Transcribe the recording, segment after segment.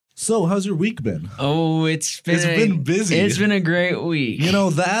So, how's your week been? Oh, it's been busy. It's been a great week. You know,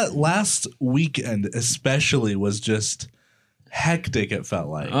 that last weekend especially was just hectic, it felt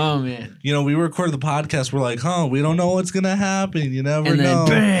like. Oh, man. You know, we recorded the podcast. We're like, we don't know what's going to happen. You never And then know.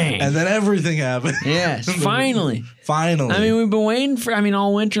 bang. And then everything happened. Yes, finally. Finally. I mean, we've been waiting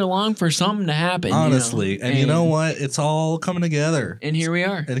all winter long for something to happen. Honestly. You know? And you know what? It's all coming together. And here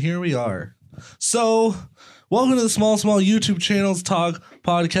we are. So, welcome to the Small YouTube Channels Talk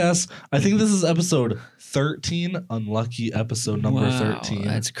podcast. I think this is episode 13. Unlucky episode number 13.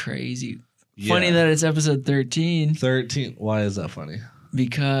 That's crazy. Yeah. Funny that it's episode 13. 13. Why is that funny?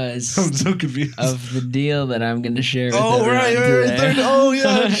 Because I'm so confused. of the deal that I'm going to share with right. today. Oh,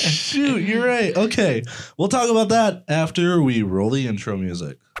 yeah. Shoot. You're right. Okay. We'll talk about that after we roll the intro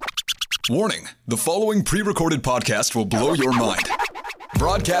music. Warning. The following pre-recorded podcast will blow your mind.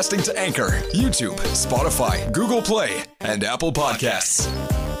 Broadcasting to Anchor, YouTube, Spotify, Google Play, and Apple Podcasts.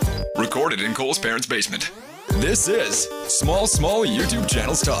 Recorded in Cole's parents' basement. This is Small YouTube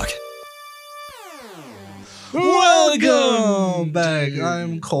Channels Talk. Welcome back.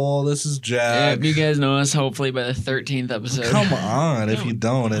 I'm Cole. This is Jack. Yeah, you guys know us hopefully by the 13th episode. Come on. If you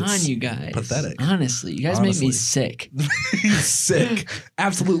don't, Come it's on, you guys. pathetic. Honestly, you guys make me sick. Sick.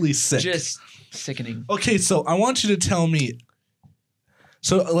 Absolutely sick. Just sickening. Okay, so I want you to tell me.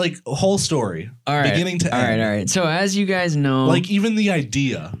 So, like, whole story. All right. Beginning to end. All right. So, as you guys know. Like, even the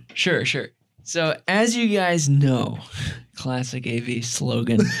idea. Sure. So, as you guys know, classic AV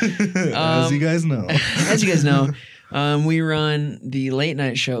slogan. As you guys know. We run the late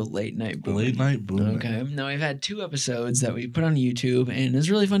night show, Late Night Boom. Late Night Boom. Okay. Now, we've had 2 episodes that we put on YouTube, and it's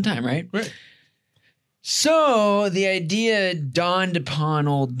a really fun time, right? Right. So, the idea dawned upon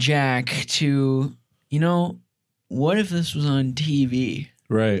old Jack to, what if this was on TV?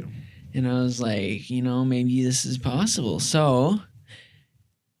 Right. And I was like, maybe this is possible. So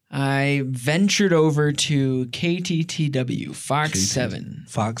I ventured over to KTTW, Fox 7.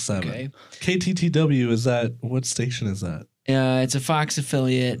 Fox 7. Okay. KTTW, is that, what station is that? It's a Fox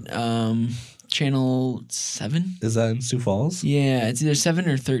affiliate, channel 7. Is that in Sioux Falls? Yeah, it's either 7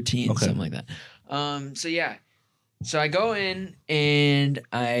 or 13, Okay. something like that. So I go in and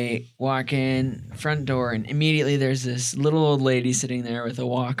I walk in front door, and immediately there's this little old lady sitting there with a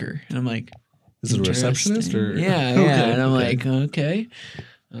walker, and I'm like, is it a receptionist or? Yeah. Okay, And I'm okay. like, okay.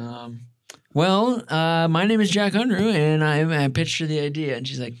 My name is Jack Unruh, and I pitched her the idea, and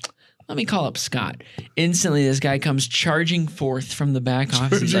she's like, let me call up Scott. Instantly, this guy comes charging forth from the back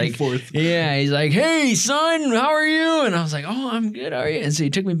office. He's like, he's like, hey, son, how are you? And I was like, oh, I'm good. How are you? And so he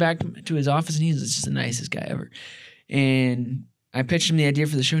took me back to his office, and he's just the nicest guy ever. And I pitched him the idea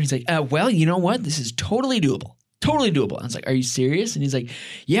for the show, and he's like, well, you know what? This is totally doable. Totally doable. I was like, are you serious? And he's like,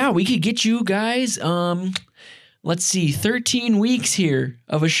 yeah, we could get you guys, let's see, 13 weeks here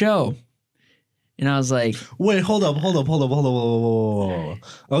of a show. And I was like, wait, hold up.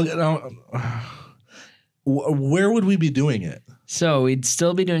 Okay, now, where would we be doing it? so we'd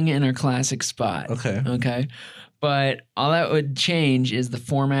still be doing it in our classic spot. Okay. But all that would change is the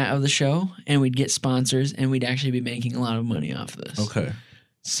format of the show, and we'd get sponsors, and we'd actually be making a lot of money off of this. Okay.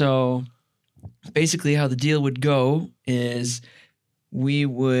 So basically how the deal would go is we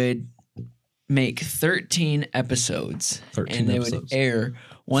would make 13 episodes. 13 and they episodes. would air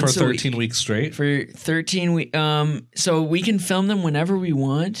once for a 13 week. weeks straight? For 13 weeks. So we can film them whenever we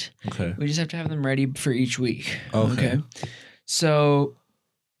want. Okay. We just have to have them ready for each week. Okay. So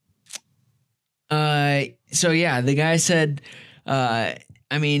the guy said,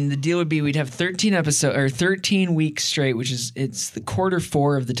 the deal would be we'd have 13 episodes or 13 weeks straight, which is it's the quarter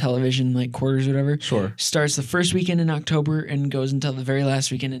 4 of the television, like quarters, or whatever. Sure. Starts the first weekend in October and goes until the very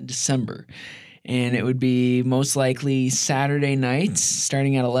last weekend in December. And it would be most likely Saturday nights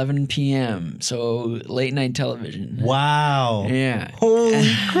starting at 11 p.m. So late night television. Wow. Yeah.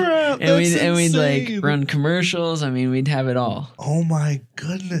 Holy crap. And we'd like insane. run commercials. We'd have it all. Oh my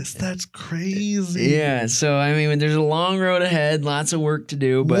goodness. That's crazy. Yeah. So, there's a long road ahead, lots of work to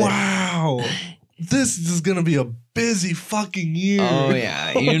do, but. Wow. This is going to be a busy fucking year. Oh,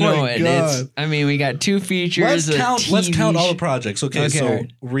 yeah. Oh You know my it. God. We got 2 features. Let's count all the projects. Okay, so all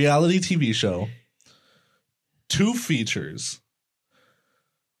right. reality TV show, 2 features,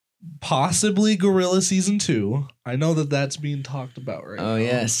 possibly Gorilla Season 2. I know that's being talked about right now. Oh,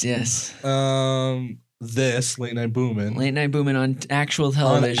 yes. This, Late Night Boomin'. Late Night Booming on actual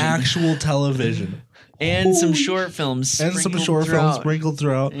television. On actual television. And some short films. And some short films sprinkled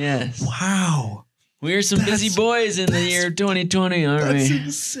throughout. Yes. Wow. We're some busy boys in the year 2020, aren't That's we?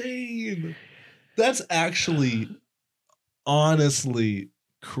 insane. That's actually, honestly,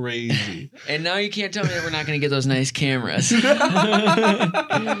 crazy. And now you can't tell me that we're not going to get those nice cameras.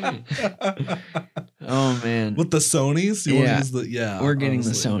 Oh, man. With the Sonys? We're getting the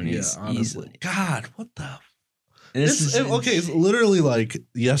honestly. Sonys Yeah, honestly. easily. God, what the... Okay, it's literally like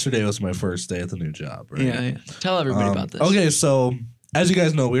yesterday was my first day at the new job, right? Yeah. Tell everybody about this. Okay, so as you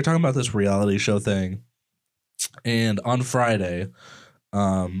guys know, we were talking about this reality show thing. And on Friday,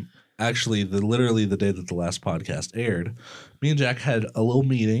 actually, literally the day that the last podcast aired, me and Jack had a little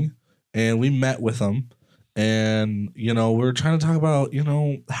meeting, and we met with them, and we were trying to talk about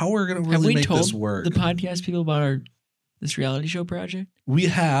how we're gonna really make this work. The podcast people about this reality show project? We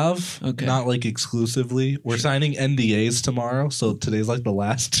have, okay. Not like exclusively. We're signing NDAs tomorrow, so today's like the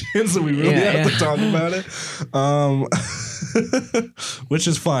last chance that we really have to talk about it. Which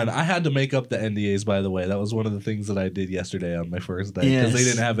is fun. I had to make up the NDAs, by the way. That was one of the things that I did yesterday on my first day because they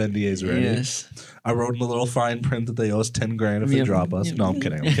didn't have NDAs ready. Yes. I wrote in a little fine print that they owe us $10,000 if they drop us. No, I'm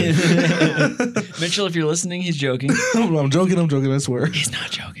kidding. Mitchell, if you're listening, he's joking. I'm joking, I swear. He's not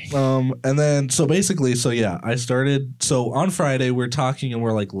joking. And then, so basically, I started, so on Friday, we're talking and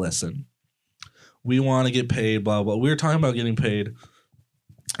we're like, listen, we want to get paid, blah, blah. We were talking about getting paid.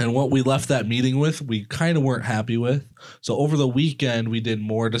 And what we left that meeting with, we kind of weren't happy with. So over the weekend, we did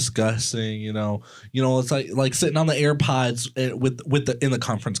more discussing. It's like sitting on the AirPods in the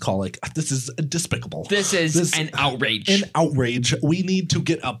conference call. Like, this is despicable. This is an outrage. An outrage. We need to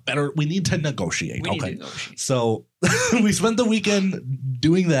get we need to negotiate. So we spent the weekend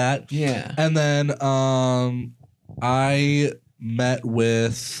doing that. Yeah. And then I met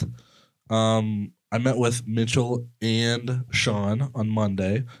with Mitchell and Sean on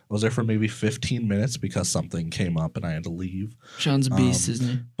Monday. I was there for maybe 15 minutes because something came up and I had to leave. Sean's a beast, isn't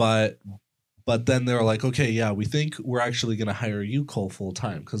he? But then they were like, okay, yeah, we think we're actually going to hire you, Cole, full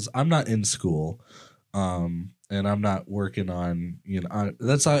time because I'm not in school, and I'm not working on.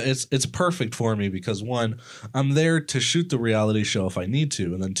 That's how it's perfect for me because one, I'm there to shoot the reality show if I need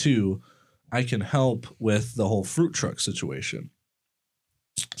to, and then two, I can help with the whole fruit truck situation.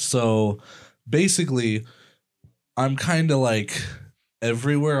 So basically, I'm kind of like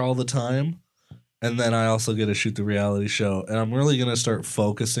everywhere all the time. And then I also get to shoot the reality show. And I'm really going to start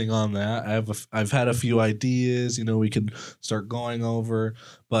focusing on that. I've had a few ideas, we could start going over.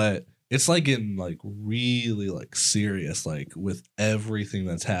 But it's like getting like really like serious, like with everything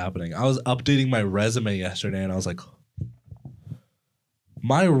that's happening. I was updating my resume yesterday and I was like,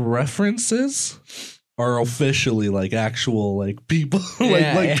 my references are officially like actual like people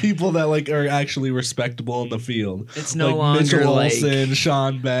people that like are actually respectable in the field. It's no like longer Mitchell like Olsen,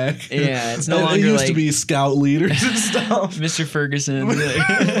 Sean Beck. Yeah, it's no longer it used like to be scout leaders and stuff. Mr. Ferguson.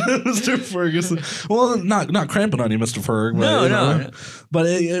 Mr. Ferguson. Well, not cramping on you, Mr. Ferg. But, no. But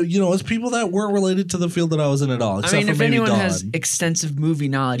it's people that weren't related to the field that I was in at all. I mean, if anyone has extensive movie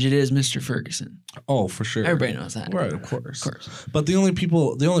knowledge, it is Mr. Ferguson. Oh, for sure. Everybody knows that. Right, of course. But the only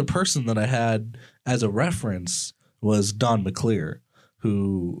person that I had as a reference was Don McClear,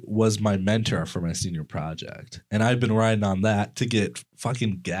 who was my mentor for my senior project. And I've been riding on that to get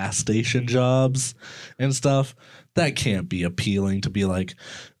fucking gas station jobs and stuff. That can't be appealing to be like,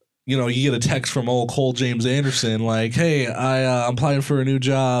 you get a text from old Cole James Anderson like, hey, I'm applying for a new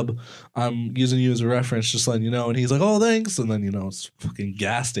job. I'm using you as a reference, just letting you know. And he's like, oh, thanks. And then, it's fucking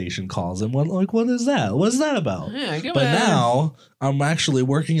gas station calls him. What is that? What is that about? Yeah, but now I'm actually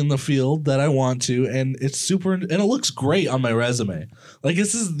working in the field that I want to. And it's super, and it looks great on my resume. Like,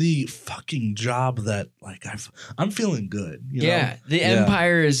 this is the fucking job that, like, I'm feeling good. The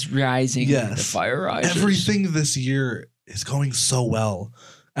empire is rising. Yes. The fire rises. Everything this year is going so well.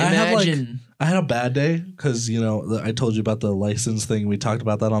 Imagine. I had a bad day because, I told you about the license thing. We talked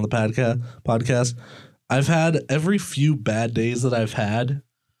about that on the podcast. I've had every few bad days that I've had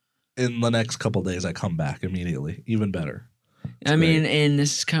in the next couple of days, I come back immediately, even better. I mean, and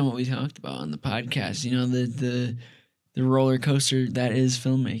this is kind of what we talked about on the podcast, the roller coaster that is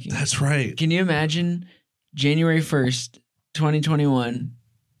filmmaking. That's right. Can you imagine January 1st, 2021,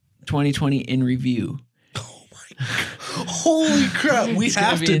 2020 in review? Holy crap, we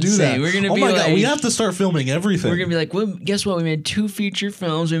have to do that. We're gonna oh be my like, God, we have to start filming everything. We're going to be like, well, guess what? We made 2 feature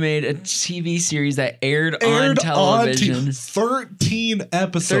films. We made a TV series that aired on television. 13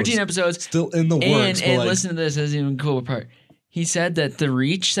 episodes. 13 episodes. Still in the works. And listen to this, this is even cooler part. He said that the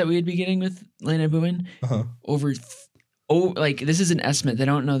reach that we would be getting with Lena Bowen this is an estimate. They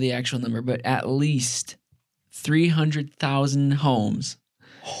don't know the actual number, but at least 300,000 homes.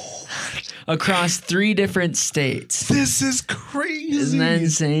 Across 3 different states. This is crazy. Isn't that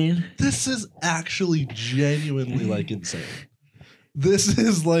insane? This is actually genuinely like insane. This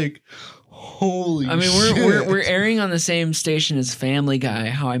is like, Holy I mean, shit. we're airing on the same station as Family Guy,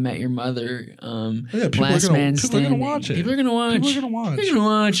 How I Met Your Mother, Yeah, Last Man people are Standing. gonna watch it. People are gonna watch. People are gonna watch. They're gonna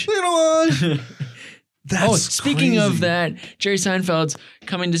watch. They're gonna watch. That's speaking crazy. of that, Jerry Seinfeld's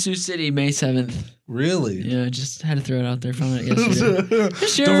coming to Sioux City May 7th. Really? Yeah, just had to throw it out there. Found it yesterday. Don't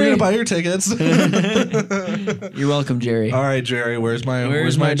forget to buy your tickets. You're welcome, Jerry. All right, Jerry. Where's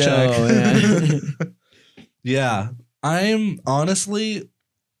my check? Yeah. Yeah, I'm honestly,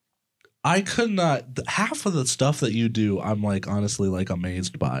 I could not. Half of the stuff that you do, I'm like honestly like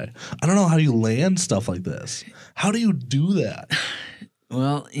amazed by. I don't know how you land stuff like this. How do you do that?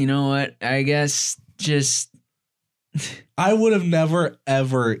 Well, you know what? I guess just I would have never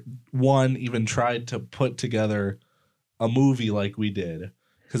ever even tried to put together a movie like we did,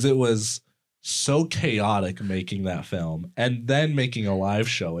 because it was so chaotic making that film and then making a live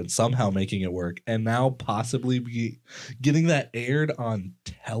show and somehow making it work, and now possibly be getting that aired on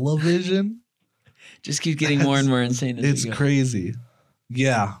television. just keep getting more and more insane. As It's we go. crazy.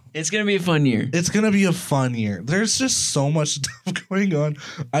 Yeah. It's gonna be a fun year. It's going to be a fun year. There's just so much stuff going on.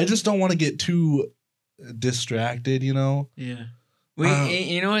 I just don't want to get too distracted, you know? Yeah.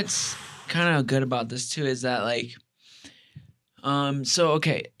 You know what's kind of good about this too is that like, so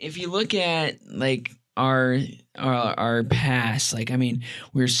okay, if you look at like our past, like I mean,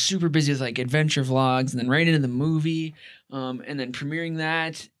 we were super busy with like adventure vlogs, and then right into the movie, and then premiering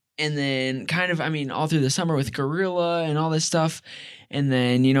that, and then kind of I mean all through the summer with Gorilla and all this stuff, and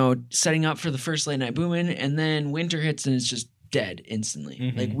then you know setting up for the first Late Night Boomin', and then winter hits and it's just dead instantly.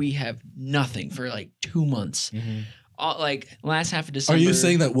 Mhm. Like we have nothing for like 2 months. Mm-hmm. All, like last half of December. Are you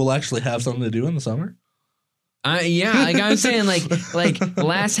saying that we'll actually have something to do in the summer? Yeah, like I'm saying, like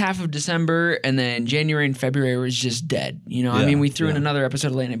last half of December and then January and February was just dead. You know, I Yeah, mean, we threw in yeah. another episode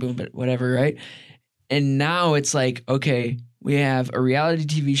of Late Night Boom, but whatever, right? And now it's like, okay, we have a reality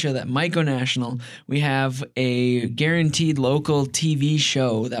TV show that might go national. We have a guaranteed local TV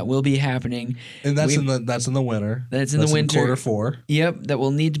show that will be happening. And that's in the winter. That's in the winter. Q4. Yep, that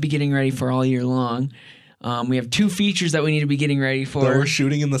we'll need to be getting ready for all year long. We have 2 features that we need to be getting ready for. That we're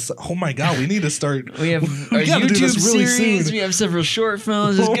shooting in the. Oh my god, we need to start. We have our we gotta do YouTube this really series. soon. We have several short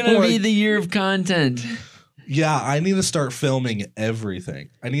films. It's Oh going to my- be the year of content. Yeah, I need to start filming everything.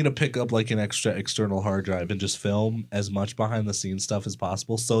 I need to pick up like an extra external hard drive and just film as much behind the scenes stuff as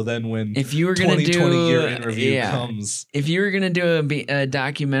possible. So then when If you were going to 2020 do year in review yeah. comes, If you were going to do a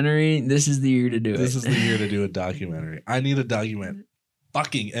documentary, this is the year to do it. this is the year to do a documentary. I need to document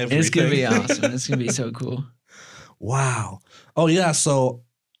fucking everything. It's going to be awesome. It's going to be so cool. Wow. Oh yeah, so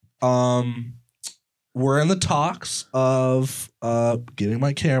we're in the talks of getting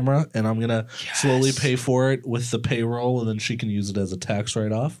my camera, and I'm gonna slowly pay for it with the payroll, and then she can use it as a tax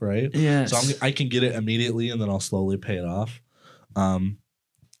write-off, right? Yes. So I can get it immediately, and then I'll slowly pay it off,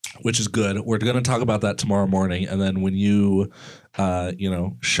 which is good. We're gonna talk about that tomorrow morning, and then when you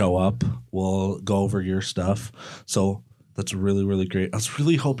show up, we'll go over your stuff. So that's really, really great. I was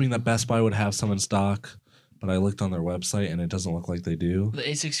really hoping that Best Buy would have some in stock, but I looked on their website and it doesn't look like they do. The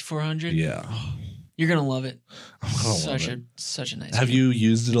A6400? Yeah. You're going to love it. I'm gonna love Such a nice Have game. you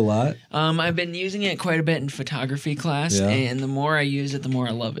used it a lot? I've been using it quite a bit in photography class, Yeah. and the more I use it, the more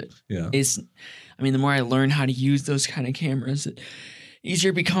I love it. Yeah. The more I learn how to use those kind of cameras, the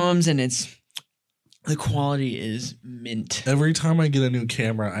easier it becomes, and the quality is mint. Every time I get a new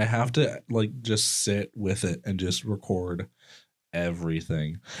camera, I have to like just sit with it and just record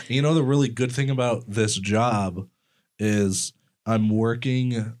everything. And you know, the really good thing about this job is I'm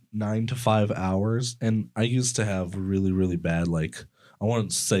working 9 to 5 hours, and I used to have really, really bad, like, I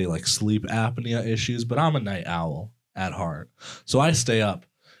wouldn't say like sleep apnea issues, but I'm a night owl at heart. So I stay up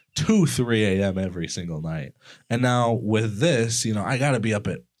 2, 3 a.m. every single night. And now with this, you know, I got to be up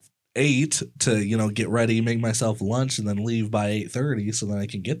at 8 to, you know, get ready, make myself lunch, and then leave by 8:30 so that I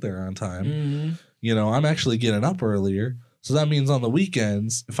can get there on time. Mm-hmm. You know, I'm actually getting up earlier. So that means on the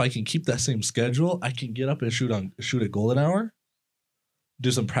weekends, if I can keep that same schedule, I can get up and shoot at Golden Hour,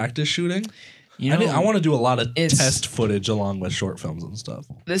 do some practice shooting. I want to do a lot of test footage along with short films and stuff.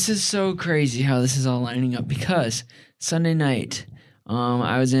 This is so crazy how this is all lining up, because Sunday night,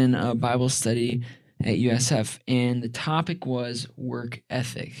 I was in a Bible study at USF, and the topic was work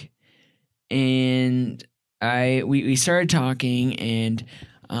ethic. And we started talking, and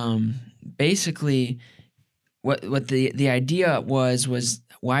basically what the idea was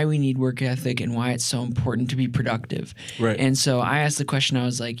why we need work ethic and why it's so important to be productive. Right. And so I asked the question, I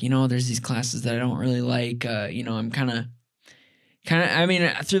was like, you know, there's these classes that I don't really like. You know, I'm kind of, I mean,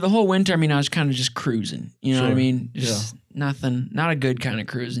 through the whole winter, I mean, I was kind of just cruising, you know what I mean? Just nothing, not a good kind of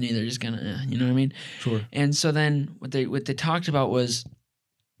cruising either. Just kind of, you know what I mean? Sure. And so then what they talked about was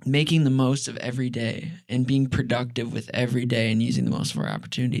making the most of every day and being productive with every day and using the most of our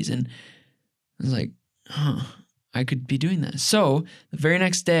opportunities. And I was like, I could be doing that. So the very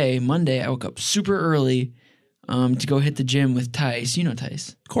next day, Monday, I woke up super early to go hit the gym with Tice. You know Tice.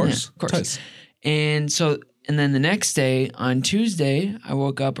 Of course. Yeah, of course. Tice. And then the next day, on Tuesday, I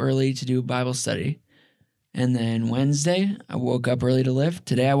woke up early to do Bible study. And then Wednesday, I woke up early to lift.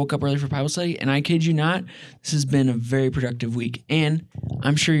 Today, I woke up early for Bible study. And I kid you not, this has been a very productive week. And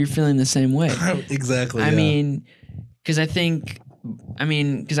I'm sure you're feeling the same way. Exactly. I mean, because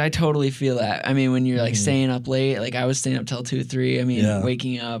I totally feel that. I mean, when you're like staying up late, like I was staying up till 2, 3. I mean,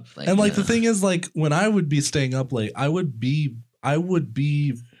 waking up. Like, and like the thing is, like when I would be staying up late, I would be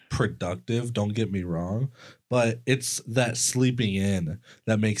productive. Don't get me wrong, but it's that sleeping in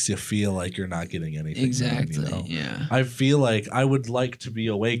that makes you feel like you're not getting anything. Exactly. Done, Yeah. I feel like I would like to be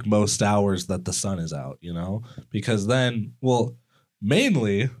awake most hours that the sun is out. Because then,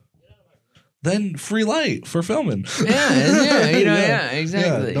 mainly. Then free light for filming. Yeah, exactly.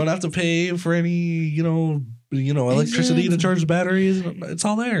 Yeah, don't have to pay for any, electricity to charge the batteries. It's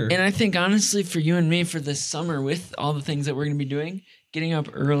all there. And I think honestly, for you and me, for this summer, with all the things that we're going to be doing, getting up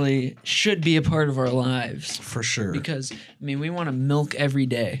early should be a part of our lives. For sure. Because, we want to milk every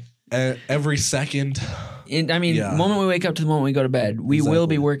day. Every second. And the moment we wake up to the moment we go to bed, we will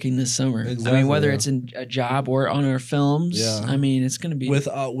be working this summer. Exactly, whether it's in a job or on our films, it's going to be.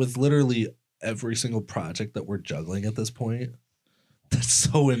 With literally every single project that we're juggling at this point. That's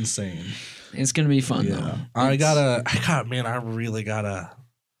so insane. It's gonna be fun though. I really gotta.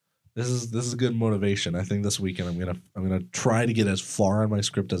 This is good motivation. I think this weekend I'm gonna try to get as far on my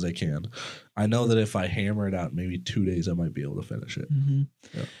script as I can. I know that if I hammer it out, maybe 2 days I might be able to finish it.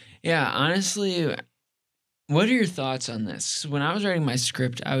 Mm-hmm. Yeah, honestly, what are your thoughts on this? When I was writing my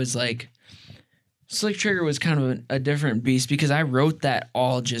script, I was like, Slick Trigger was kind of a different beast because I wrote that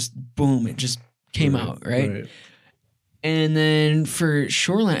all just boom, it just came out, right? And then for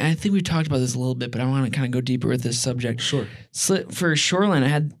Shoreline, I think we talked about this a little bit, but I want to kind of go deeper with this subject. Sure. For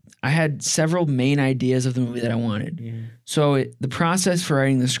Shoreline, I had several main ideas of the movie that I wanted. Mm-hmm. So the process for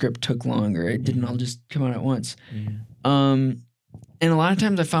writing the script took longer. It didn't all just come out at once. Mm-hmm. And a lot of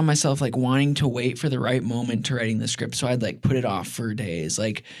times I found myself like wanting to wait for the right moment to writing the script. So I'd like put it off for days.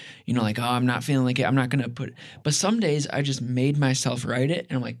 Like, I'm not feeling like it. I'm not going to put it. But some days I just made myself write it.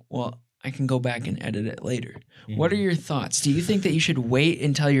 And I'm like, well, I can go back and edit it later. Mm-hmm. What are your thoughts? Do you think that you should wait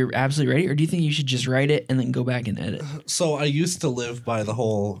until you're absolutely ready? Or do you think you should just write it and then go back and edit? So I used to live by the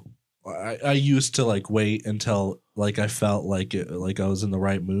whole, I used to like wait until like I felt like it, like I was in the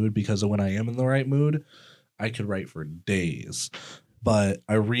right mood, because when I am in the right mood, I could write for days. But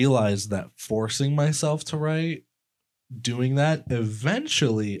I realized that forcing myself to write, doing that,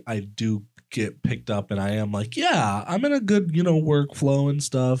 eventually I do get picked up and I am like, yeah, I'm in a good, workflow and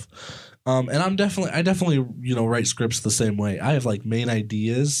stuff. And I definitely, write scripts the same way. I have like main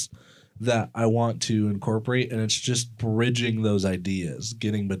ideas that I want to incorporate, and it's just bridging those ideas,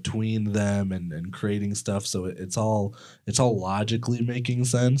 getting between them and creating stuff. So it's all logically making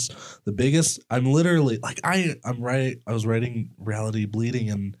sense. The biggest, I'm literally like, I was writing Reality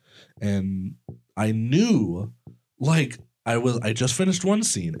Bleeding and I knew like I just finished one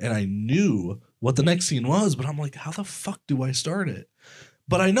scene and I knew what the next scene was, but I'm like, how the fuck do I start it?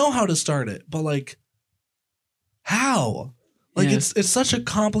 But I know how to start it, but like how? Like it's such a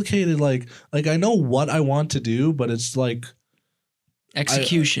complicated like I know what I want to do, but it's like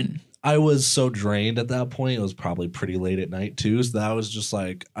execution. I was so drained at that point. It was probably pretty late at night too, so that I was just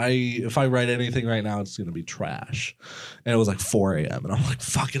like, if I write anything right now, it's gonna be trash. And it was like 4 a.m. and I'm like,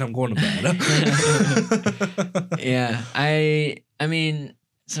 fuck it, I'm going to bed. Yeah, I mean,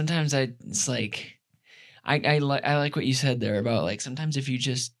 sometimes it's like I like what you said there about like sometimes if you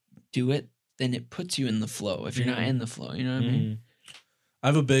just do it, then it puts you in the flow. If you're not in the flow, you know what I mean? I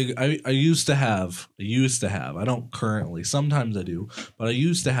have a big, I used to have, I don't currently, sometimes I do, but I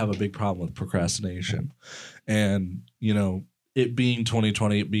used to have a big problem with procrastination. And, it being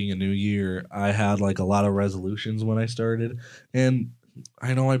 2020, it being a new year, I had like a lot of resolutions when I started. And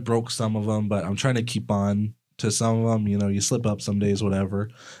I know I broke some of them, but I'm trying to keep on to some of them. You slip up some days, whatever.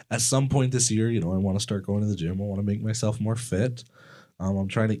 At some point this year, I want to start going to the gym. I want to make myself more fit. I'm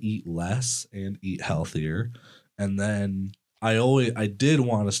trying to eat less and eat healthier. And then I did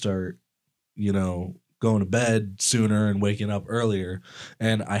want to start, going to bed sooner and waking up earlier.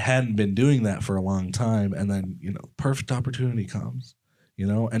 And I hadn't been doing that for a long time. And then, perfect opportunity comes,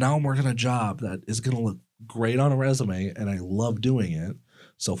 and now I'm working a job that is going to look great on a resume. And I love doing it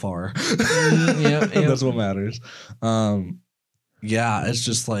so far. That's what matters. It's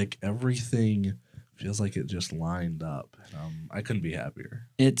just like everything feels like it just lined up. I couldn't be happier.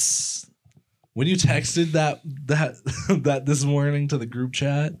 It's when you texted that this morning to the group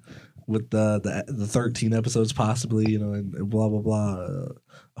chat with the 13 episodes possibly, and blah blah blah.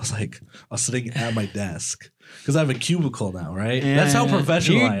 I was sitting at my desk because I have a cubicle now, right? Yeah. That's how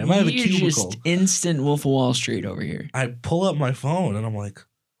professional I am. I have a cubicle. Just instant Wolf of Wall Street over here. I pull up my phone and I'm like,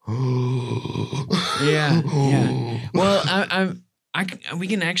 yeah. Well, we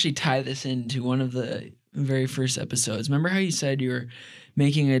can actually tie this into one of the very first episodes. Remember how you said you were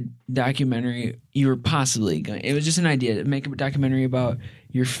making a documentary? You were possibly going. It was just an idea to make a documentary about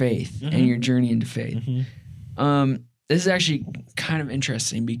your faith and your journey into faith. This is actually kind of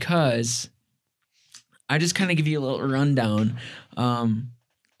interesting because I just kind of give you a little rundown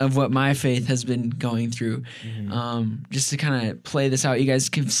of what my faith has been going through, just to kind of play this out. You guys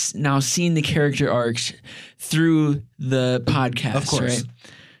can now seen the character arcs through the podcast, of course. Right?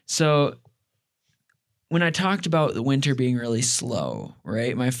 So when I talked about the winter being really slow,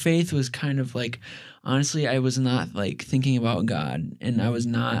 right, my faith was kind of like, honestly, I was not like thinking about God, and I was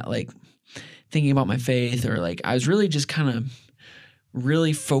not like thinking about my faith, or like I was really just kind of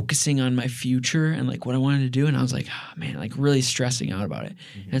really focusing on my future and like what I wanted to do. And I was like, oh, man, like really stressing out about it.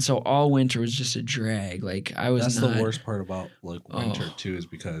 And so all winter was just a drag. Like that's the worst part about like winter too, is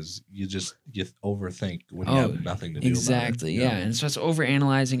because you overthink when you have nothing to do. Exactly. About it. Yeah. And so I was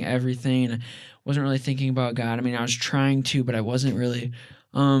overanalyzing everything, and I wasn't really thinking about God. I mean, I was trying to, but I wasn't really.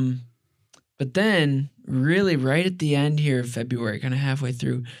 But then really right at the end here of February, kind of halfway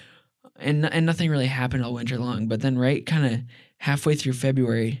through, and nothing really happened all winter long, but then right kind of halfway through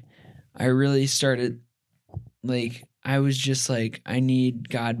February, I really started, like, I was just like, I need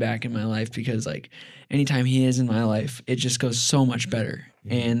God back in my life, because like anytime he is in my life, it just goes so much better.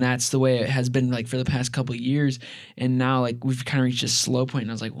 And that's the way it has been like for the past couple of years. And now like we've kind of reached a slow point,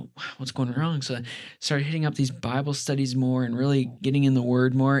 and I was like, well, what's going wrong? So I started hitting up these Bible studies more and really getting in the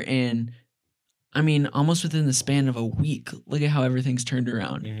Word more. And I mean, almost within the span of a week, look at how everything's turned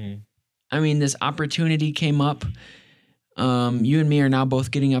around. I mean, this opportunity came up. You and me are now both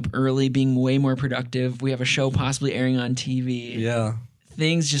getting up early, being way more productive. We have a show possibly airing on TV. Yeah.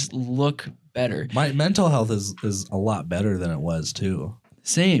 Things just look better. My mental health is a lot better than it was too.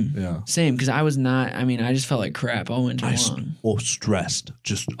 Same. Yeah. Same. Because I was not, I mean, I just felt like crap all winter long. Stressed.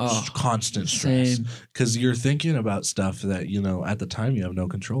 Just constant stress. Because you're thinking about stuff that, at the time you have no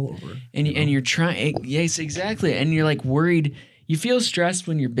control over. And you're trying, yes, exactly. And you're like worried. You feel stressed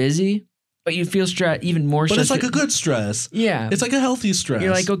when you're busy, but you feel even more stressed. But it's like a good stress. Yeah. It's like a healthy stress.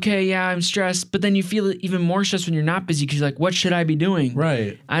 You're like, okay, yeah, I'm stressed. But then you feel even more stressed when you're not busy, because you're like, what should I be doing?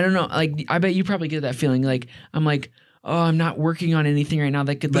 Right. I don't know. Like, I bet you probably get that feeling. Like, I'm like, oh, I'm not working on anything right now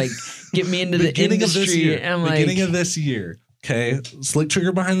that could like get me into the industry. Beginning of this year. Okay. Slick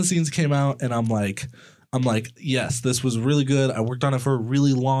Trigger Behind the Scenes came out, and I'm like, yes, this was really good. I worked on it for a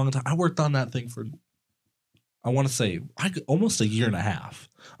really long time. I worked on that thing for, I want to say, almost a year and a half.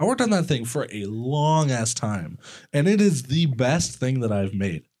 I worked on that thing for a long ass time, and it is the best thing that I've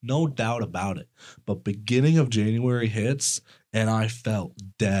made. No doubt about it. But beginning of January hits, and I felt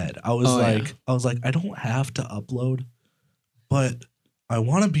dead. I was like, I don't have to upload, but I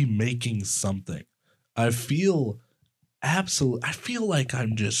want to be making something. I feel like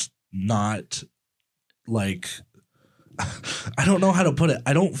I'm just not like, I don't know how to put it.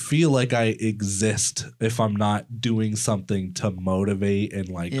 I don't feel like I exist if I'm not doing something to motivate and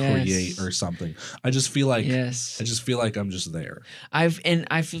like create or something. I just feel like I'm just there. I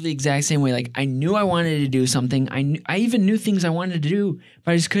feel the exact same way. Like I knew I wanted to do something. I even knew things I wanted to do,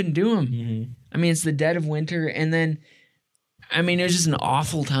 but I just couldn't do them. I mean, it's the dead of winter, and then I mean, it was just an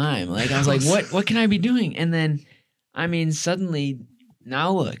awful time. Like I was like, what can I be doing? And then I mean, suddenly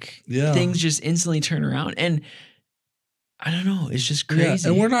now look, things just instantly turn around, and I don't know. It's just crazy.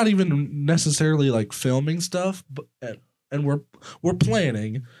 Yeah, and we're not even necessarily like filming stuff, but and we're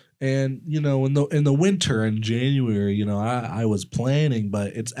planning. And in the winter in January, I was planning,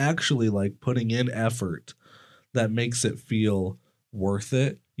 but it's actually like putting in effort that makes it feel worth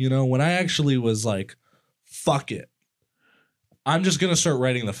it. When I actually was like, fuck it, I'm just gonna start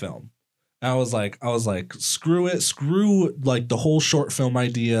writing the film. I was like, screw it, screw like the whole short film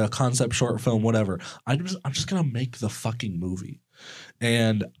idea, concept short film, whatever. I'm just gonna make the fucking movie,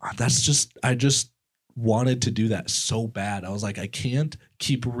 and I just wanted to do that so bad. I was like, I can't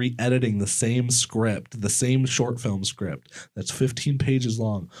keep re-editing the same script, the same short film script that's 15 pages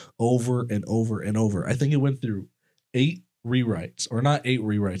long over and over and over. I think it went through 8 rewrites, or not 8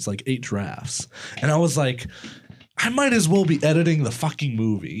 rewrites, like 8 drafts, and I was like, I might as well be editing the fucking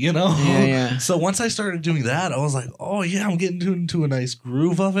movie, you know? Yeah. So once I started doing that, I was like, oh yeah, I'm getting into a nice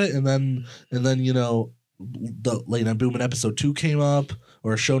groove of it. And then, you know, the Late Night Booming episode 2 came up,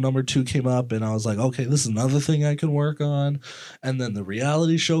 or show number 2 came up, and I was like, okay, this is another thing I can work on. And then the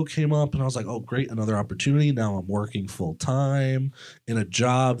reality show came up, and I was like, oh great, another opportunity. Now I'm working full time in a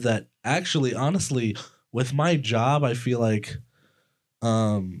job that actually, honestly, with my job, I feel like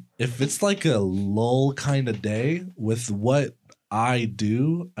if it's like a lull kind of day with what I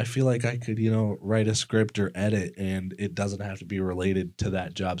do, I feel like I could, you know, write a script or edit, and it doesn't have to be related to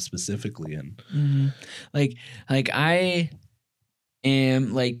that job specifically. And like I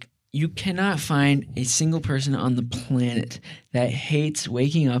am like, you cannot find a single person on the planet that hates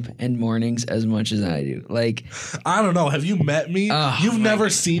waking up in mornings as much as I do. Like, I don't know. Have you met me? You've never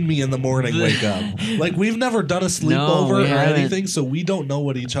seen me in the morning wake up. Like, we've never done a sleepover or anything, so we don't know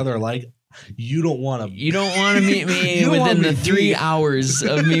what each other are like. You don't want to meet me within the 3 hours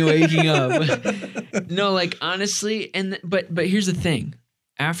of me waking up. No, like, honestly, but here's the thing.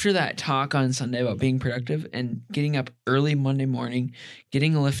 After that talk on Sunday about being productive and getting up early Monday morning,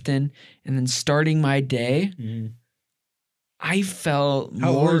 getting a lift in, and then starting my day, I felt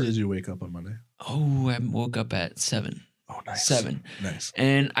How early did you wake up on Monday? Oh, I woke up at 7. Oh, nice. 7. Nice.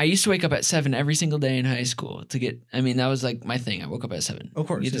 And I used to wake up at 7 every single day in high school that was like my thing. I woke up at 7. Of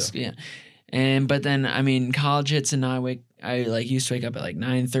course, yeah. But then, I mean, college hits, and now I like used to wake up at like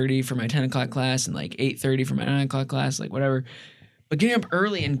 9:30 for my 10 o'clock class and like 8:30 for my 9 o'clock class, like whatever. But getting up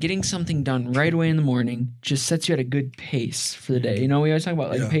early and getting something done right away in the morning just sets you at a good pace for the day. You know, we always talk about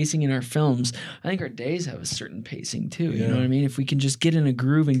like pacing in our films. I think our days have a certain pacing too. You know what I mean? If we can just get in a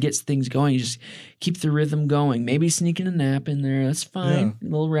groove and get things going, you just keep the rhythm going. Maybe sneaking a nap in there, that's fine. A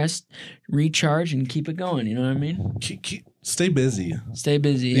little rest, recharge, and keep it going. You know what I mean? Stay busy. Stay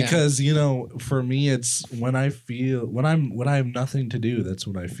busy. Because, you know, for me, it's when I have nothing to do, that's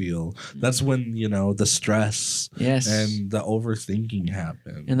when I feel. That's when, you know, the stress and the overthinking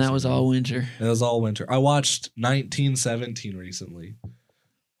happens. And that was all winter. It was all winter. I watched 1917 recently.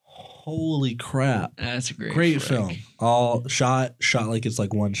 Holy crap. That's a great film. All shot like it's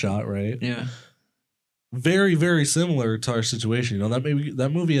like one shot, right? Yeah. Very, very similar to our situation. You know,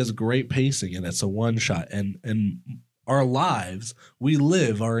 that movie has great pacing, and it's a one shot. And our lives, we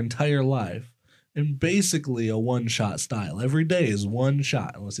live our entire life in basically a one-shot style. Every day is one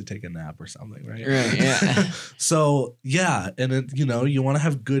shot, unless you take a nap or something, right? Right, yeah. So, yeah, and you know, you want to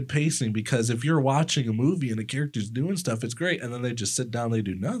have good pacing, because if you're watching a movie and a character's doing stuff, it's great, and then they just sit down, they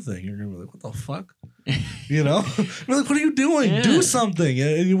do nothing, you're going to be like, what the fuck? You know? We're like, what are you doing? Yeah. Do something.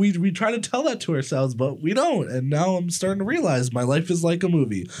 And we try to tell that to ourselves, but we don't. And now I'm starting to realize my life is like a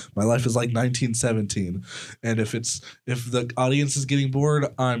movie. My life is like 1917. And if the audience is getting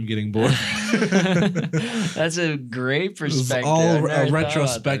bored, I'm getting bored. That's a great perspective. It's all a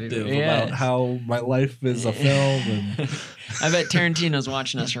retrospective about how my life is a film. And I bet Tarantino's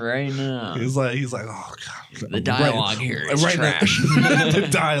watching us right now. He's like, oh god, the dialogue here is trash. The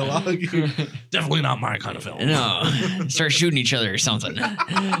dialogue, definitely not my kind of film. No, start shooting each other or something.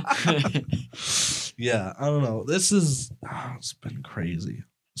 Yeah, I don't know. It's been crazy.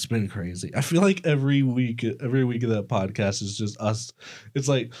 It's been crazy. I feel like every week of that podcast is just us. It's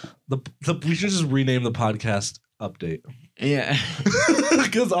like we should just rename the podcast Update. Yeah,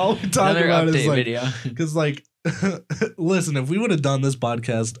 because all we talk about is like video. Because like, listen, if we would have done this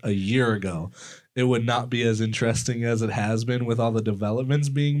podcast a year ago, it would not be as interesting as it has been with all the developments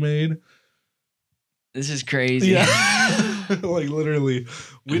being made. This is crazy. Yeah. Like literally,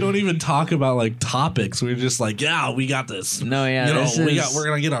 we don't even talk about like topics. We're just like, yeah, we got this. No, yeah, you know, we're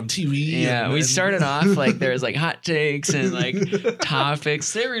gonna get on TV. Yeah, we started off like there was like hot takes and like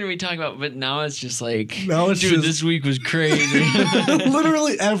topics they were gonna be talking about, but now it's just like, this week was crazy.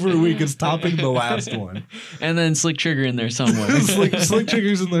 Literally every week is topping the last one, and then Slick Trigger in there somewhere. Slick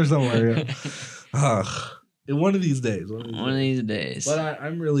Trigger's in there somewhere. Yeah. One of these days. One of these days. But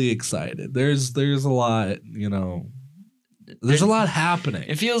I'm really excited. There's a lot, you know. There's a lot happening.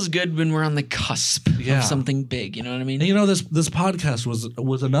 It feels good when we're on the cusp of something big. You know what I mean? And, you know, this podcast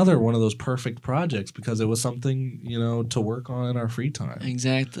was another one of those perfect projects, because it was something, you know, to work on in our free time.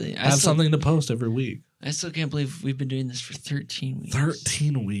 Exactly. Have something to post every week. I still can't believe we've been doing this for 13 weeks.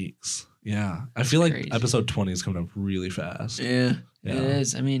 13 weeks. Yeah. I feel like episode 20 is coming up really fast. Yeah, it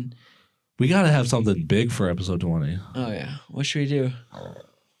is. I mean, we got to have something big for episode 20. Oh, yeah. What should we do?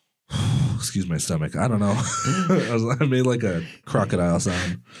 Excuse my stomach. I don't know. I made like a crocodile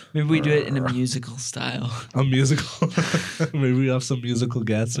sound. Maybe we do it in a musical style. A musical? Maybe we have some musical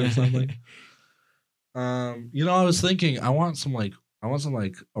guests or something. You know, I was thinking I want some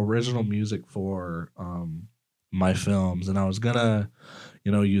original music for my films, and I was gonna,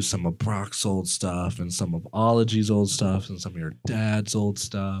 use some of Brock's old stuff and some of Ology's old stuff and some of your dad's old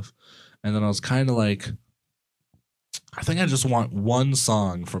stuff. And then I was kind of like, I think I just want one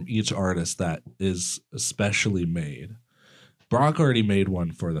song from each artist that is especially made. Brock already made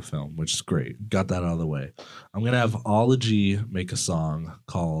one for the film, which is great. Got that out of the way. I'm going to have Ology make a song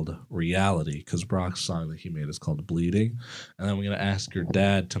called Reality, because Brock's song that he made is called Bleeding. And then we're going to ask your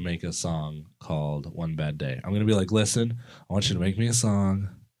dad to make a song called One Bad Day. I'm going to be like, listen, I want you to make me a song.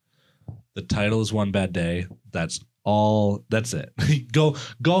 The title is One Bad Day. That's all. That's it.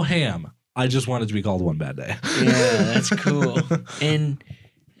 Go ham. I just want it to be called One Bad Day. Yeah, that's cool. And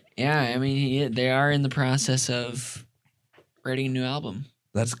yeah, I mean, they are in the process of writing a new album.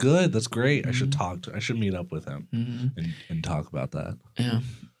 That's good. That's great. I should meet up with him and talk about that. Yeah.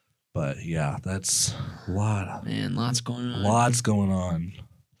 But yeah, that's a lot. Man, lots going on. Lots going on.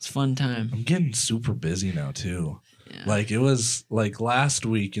 It's a fun time. I'm getting super busy now too. Yeah. Like it was like last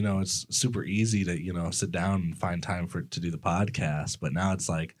week, it's super easy to, sit down and find time to do the podcast. But now it's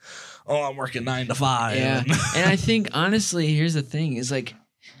like, oh, I'm working 9 to 5. Yeah. And I think honestly, here's the thing is like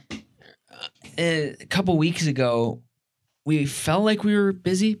a couple weeks ago, we felt like we were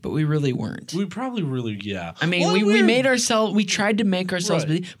busy, but we really weren't. We probably really, yeah. I mean, we tried to make ourselves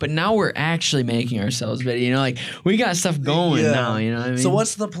busy, but now we're actually making ourselves busy. Like we got stuff going now, you know what I mean? So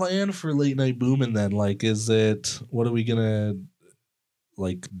what's the plan for Late Night Boomin' then? Like, what are we gonna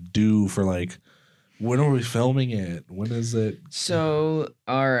like do for like, when are we filming it? When is it? So,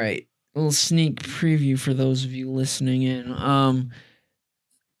 all right, a little sneak preview for those of you listening in.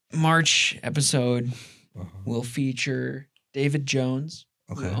 March episode will feature David Jones,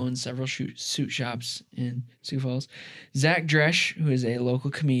 who owns several suit shops in Sioux Falls, Zach Dresch, who is a local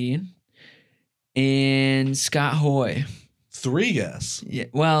comedian, and Scott Hoy. 3 guests. Yeah.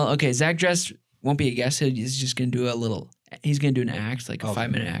 Well, okay. Zach Dresch won't be a guest. He's just gonna do he's gonna do an act, like a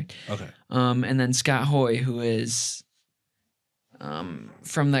 5-minute act. Okay. And then Scott Hoy, who is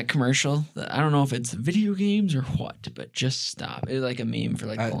from that commercial. I don't know if it's video games or what, but Just Stop. It was like a meme for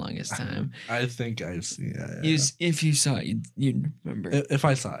like the longest time. I think I've seen it. If you saw it, you'd remember. If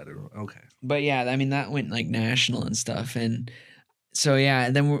I saw it, okay. But yeah, I mean, that went like national and stuff. And so, yeah,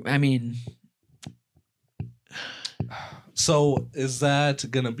 then So is that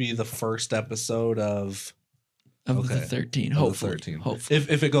going to be the first episode of the 13? Hopefully.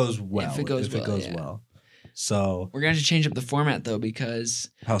 If it goes well. If it goes well. So we're going to have to change up the format though, because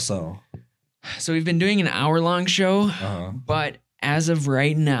how so? So we've been doing an hour-long show, but as of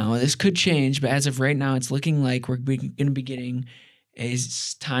right now, this could change, but as of right now, it's looking like we're going to be getting a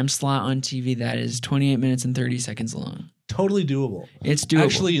time slot on TV that is 28 minutes and 30 seconds long. Totally doable. It's doable.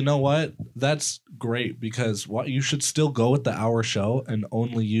 Actually, you know what? That's great, because you should still go with the hour show and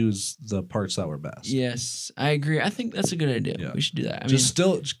only use the parts that were best. Yes, I agree. I think that's a good idea. Yeah. We should do that. Just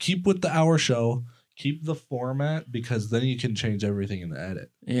keep with the hour show. Keep the format, because then you can change everything in the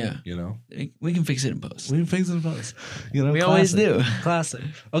edit. Yeah. We can fix it in post. We we always do. Classic.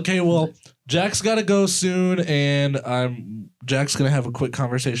 Okay, well, Jack's got to go soon, and Jack's going to have a quick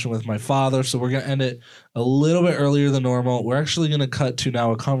conversation with my father, so we're going to end it a little bit earlier than normal. We're actually going to cut to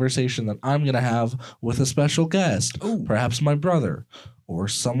now a conversation that I'm going to have with a special guest, perhaps my brother or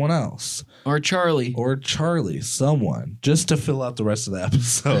someone else. Or Charlie, someone, just to fill out the rest of the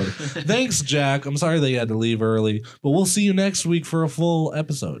episode. Thanks, Jack. I'm sorry that you had to leave early, but we'll see you next week for a full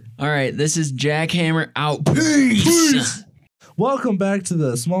episode. All right, this is Jack Hammer out. Peace. Welcome back to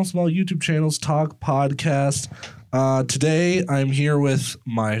the Small YouTube Channels Talk Podcast. Today, I'm here with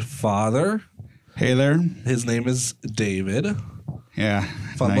my father. Hey there. His name is David. Yeah.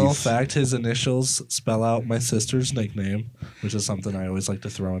 Fun little fact, his initials spell out my sister's nickname, which is something I always like to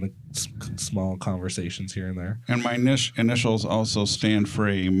throw in small conversations here and there. And my initials also stand for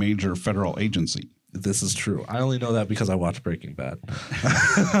a major federal agency. This is true. I only know that because I watched Breaking Bad.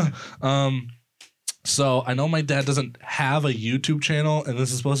 So I know my dad doesn't have a YouTube channel, and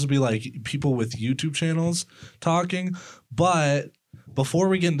this is supposed to be like people with YouTube channels talking, but before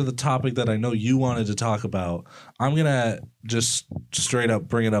we get into the topic that I know you wanted to talk about, I'm going to just straight up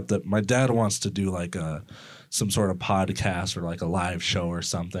bring it up that my dad wants to do like some sort of podcast or like a live show or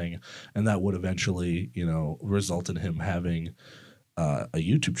something, and that would eventually, result in him having a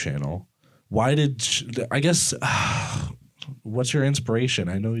YouTube channel. What's your inspiration?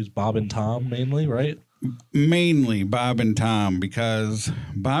 I know he's Bob and Tom mainly, right? Mainly Bob and Tom, because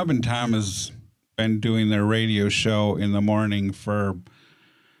Bob and Tom has been doing their radio show in the morning for,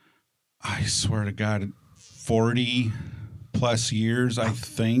 I swear to God, 40 plus years, I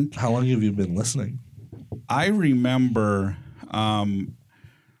think. How long have you been listening? I remember, back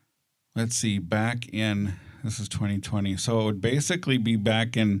in This is 2020. So it would basically be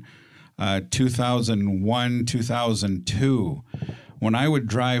back in 2001, 2002, when I would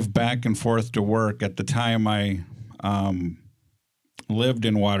drive back and forth to work. At the time, I lived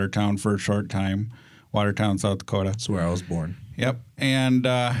in Watertown for a short time, Watertown, South Dakota. That's where I was born. Yep. And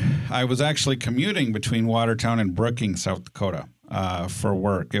I was actually commuting between Watertown and Brookings, South Dakota for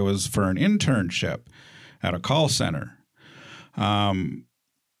work. It was for an internship at a call center. And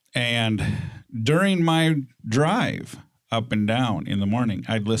during my drive up and down in the morning,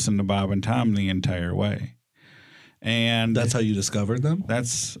 I'd listen to Bob and Tom the entire way. And that's how you discovered them?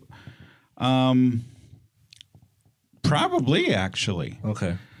 That's probably, actually.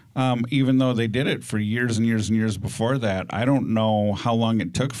 Okay. Even though they did it for years and years and years before that, I don't know how long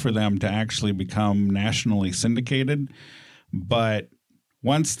it took for them to actually become nationally syndicated. But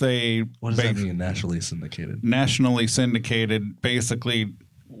once they... What does that mean, nationally syndicated? Nationally syndicated, basically,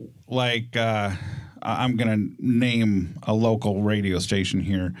 like, I'm going to name a local radio station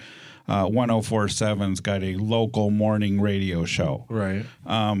here. 104.7's got a local morning radio show. Right.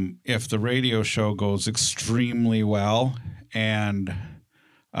 If the radio show goes extremely well and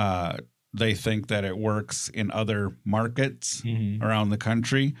they think that it works in other markets around the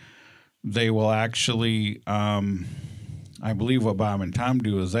country, they will actually, I believe what Bob and Tom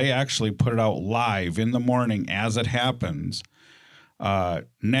do is they actually put it out live in the morning as it happens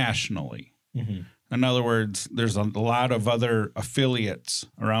nationally. In other words, there's a lot of other affiliates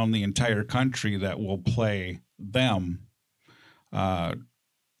around the entire country that will play them on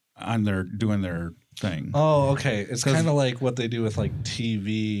doing their thing. Oh, okay. It's kind of like what they do with like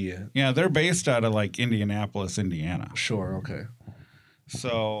TV. Yeah, they're based out of like Indianapolis, Indiana. Sure, okay.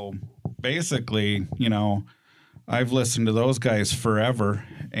 So basically, I've listened to those guys forever,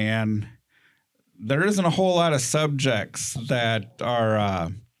 and there isn't a whole lot of subjects that are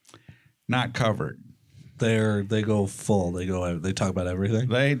not covered. They go full. They talk about everything.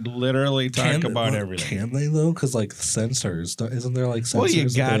 They literally talk about everything. Can they though? Because like censors, isn't there like censors? Well, you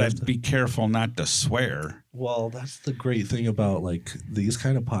gotta be careful not to swear. Well, that's the great thing about like these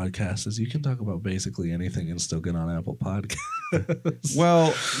kind of podcasts is you can talk about basically anything and still get on Apple Podcasts.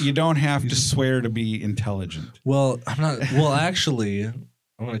 Well, you don't have to swear to be intelligent. Well, I'm not. Well, actually, I'm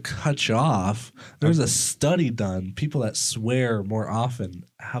going to cut you off. There's a study done. People that swear more often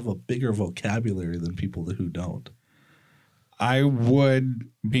have a bigger vocabulary than people who don't. I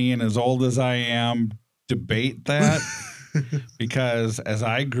would, being as old as I am, debate that because as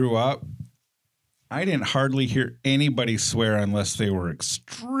I grew up, I didn't hardly hear anybody swear unless they were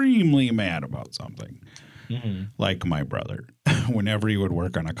extremely mad about something. Like my brother, whenever he would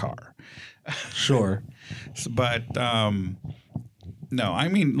work on a car. Sure. But no, I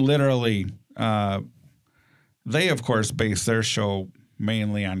mean, literally, they, of course, base their show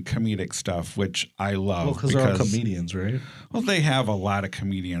mainly on comedic stuff, which I love. Well, because they're all comedians, right? Well, they have a lot of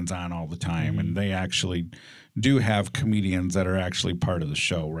comedians on all the time, and they actually do have comedians that are actually part of the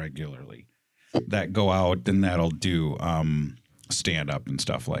show regularly that go out and that'll do stand-up and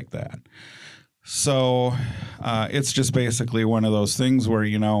stuff like that. So it's just basically one of those things where,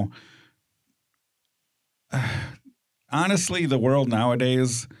 honestly, the world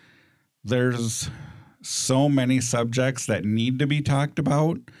nowadays, there's so many subjects that need to be talked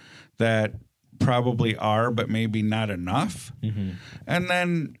about that probably are, but maybe not enough. And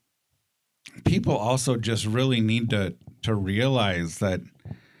then people also just really need to realize that,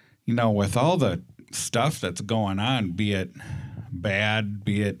 with all the stuff that's going on, be it bad,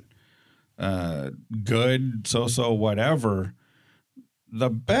 be it good, so whatever, the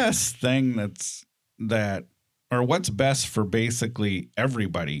best thing what's best for basically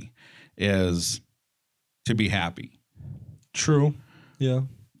everybody is to be happy. True. Yeah.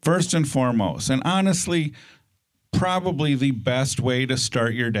 First and foremost. And honestly, probably the best way to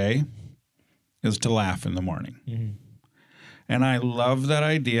start your day is to laugh in the morning. And I love that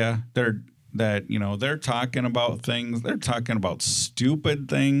idea. They're talking about things. They're talking about stupid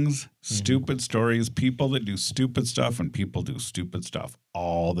things, stupid stories, people that do stupid stuff, and people do stupid stuff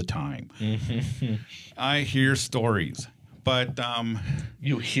all the time. I hear stories, but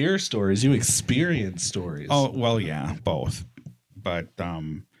you hear stories, you experience stories. Oh, well, yeah, both. But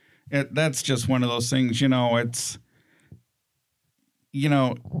that's just one of those things, it's,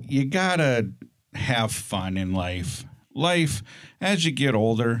 you gotta have fun in life. Life, as you get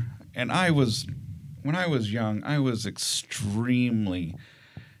older, and when I was young, I was extremely,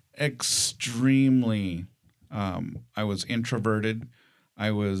 I was introverted.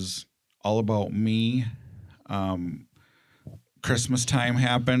 I was all about me. Christmas time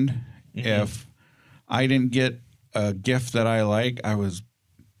happened. If I didn't get a gift that I like, I was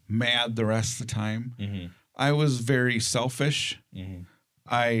mad the rest of the time. I was very selfish. Mm-hmm.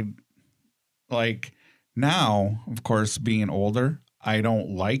 I like now, of course, being older, I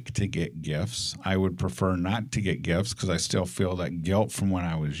don't like to get gifts. I would prefer not to get gifts because I still feel that guilt from when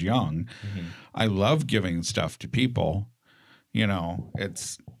I was young. Mm-hmm. I love giving stuff to people. You know,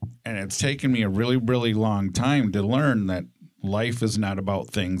 it's taken me a really, really long time to learn that life is not about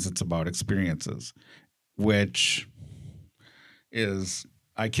things, it's about experiences, which is,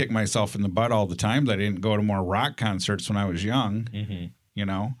 I kick myself in the butt all the time that I didn't go to more rock concerts when I was young, you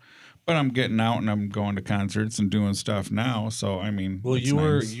know, but I'm getting out and I'm going to concerts and doing stuff now. So, I mean, well, you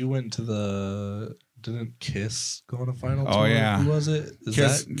went to didn't Kiss go on a final tour? Oh, yeah. Who was it?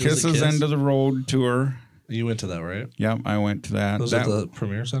 Kiss's End of the Road tour. You went to that, right? Yep, I went to that. Was it the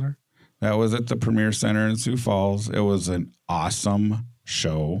Premier Center? That was at the Premier Center in Sioux Falls. It was an awesome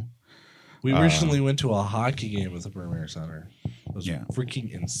show. We recently went to a hockey game at the Premier Center. It was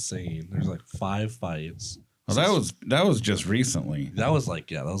freaking insane. There's like 5 fights. Well, that was just recently. That was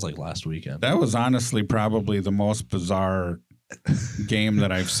like last weekend. That was honestly probably the most bizarre game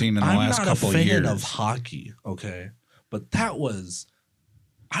that I've seen in the last couple of years. I'm not a fan of hockey, okay? But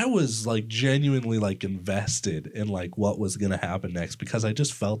I was like genuinely like invested in like what was going to happen next because I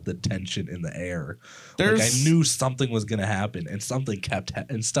just felt the tension in the air. Like I knew something was going to happen and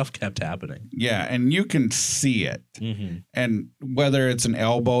stuff kept happening. Yeah, and you can see it. Mm-hmm. And whether it's an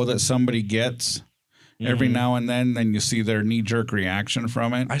elbow that somebody gets every now and then you see their knee-jerk reaction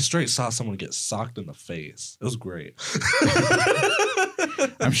from it. I straight saw someone get socked in the face. It was great.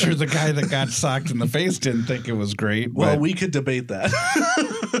 I'm sure the guy that got socked in the face didn't think it was great. Well, we could debate that.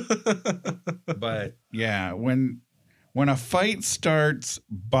 But yeah, when a fight starts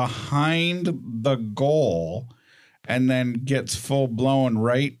behind the goal and then gets full blown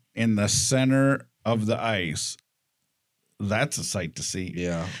right in the center of the ice, that's a sight to see.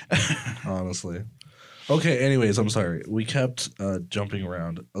 Yeah, honestly. Okay, anyways, I'm sorry. We kept jumping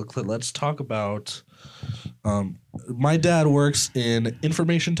around. Okay, let's talk about my dad works in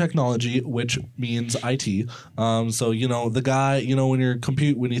information technology, which means IT. So, you know, the guy, you know, when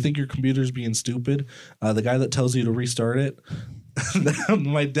you think your computer's being stupid, the guy that tells you to restart it,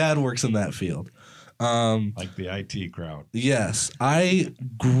 my dad works in that field. Like the IT crowd. Yes.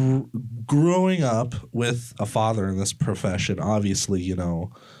 Growing up with a father in this profession, obviously, you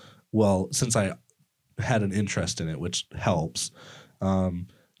know, well, since I had an interest in it, which helps.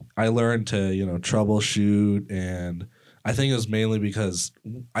 I learned to, you know, troubleshoot, and I think it was mainly because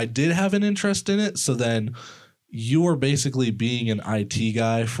I did have an interest in it. So then you were basically being an IT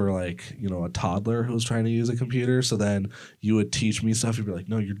guy for like, you know, a toddler who was trying to use a computer. So then you would teach me stuff. You'd be like,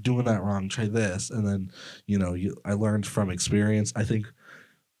 no, you're doing that wrong. Try this. And then, you know, I learned from experience. I think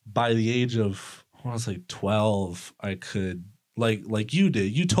by the age of, I want to say 12, I could, like you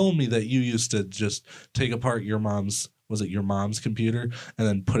did. You told me that you used to just take apart your mom's computer and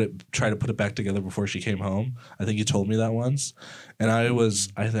then try to put it back together before she came home. I think you told me that once. And I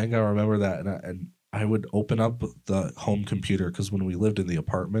think I remember that. And I would open up the home computer because when we lived in the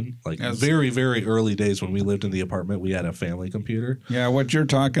apartment, like very, very early days when we lived in the apartment, we had a family computer. Yeah, what you're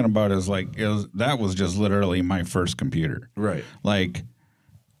talking about is that was just literally my first computer. Right. Like,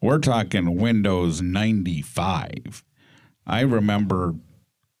 we're talking Windows 95. I remember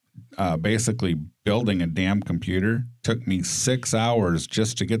basically building a damn computer. Took me 6 hours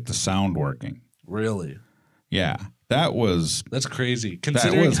just to get the sound working. Really? Yeah. That's crazy.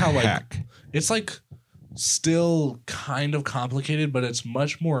 Considering how heck. Like it's like still kind of complicated, but it's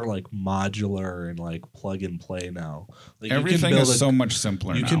much more like modular and like plug and play now. Like everything is so much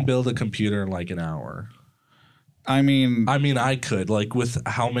simpler. You can build a computer in like an hour. I mean, I could, like, with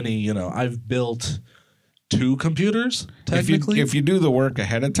how many, you know, I've built 2 computers technically. If you do the work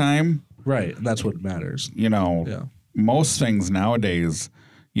ahead of time, right, and that's what matters. You know, most things nowadays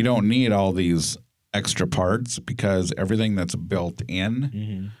you don't need all these extra parts because everything that's built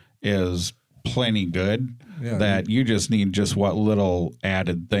in is plenty good. Yeah, that you just need just what little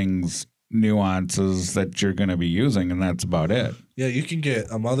added things, nuances that you're going to be using, and that's about it. Yeah, you can get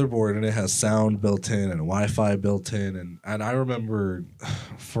a motherboard and it has sound built in and Wi-Fi built in, and I remember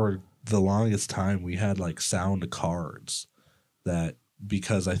for the longest time we had like sound cards that,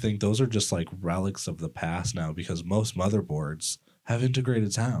 because I think those are just like relics of the past now because most motherboards have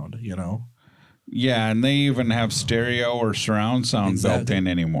integrated sound, you know? Yeah, and they even have stereo or surround sound built in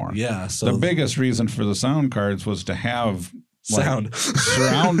anymore. Yeah, so the biggest reason for the sound cards was to have sound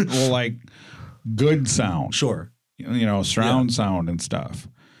surround, well, like good sound. Sure. You know, surround sound and stuff.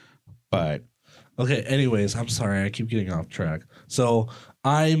 But Okay, anyways, I'm sorry. I keep getting off track. So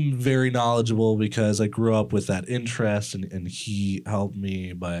I'm very knowledgeable because I grew up with that interest and he helped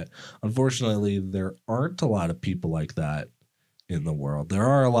me. But unfortunately, there aren't a lot of people like that in the world. There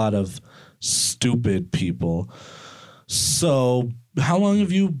are a lot of stupid people. So how long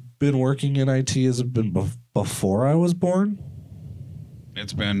have you been working in IT? Has it been before I was born?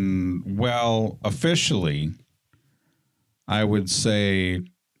 It's been, well, officially, I would say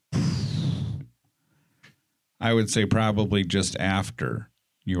probably just after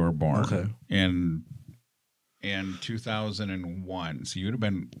you were born. Okay. In 2001. So you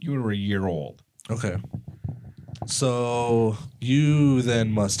were a year old. Okay. So you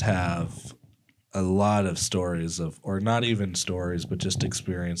then must have a lot of stories or not even stories, but just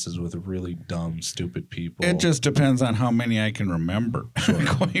experiences with really dumb, stupid people. It just depends on how many I can remember,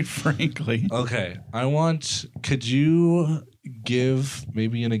 quite frankly. Okay. Could you give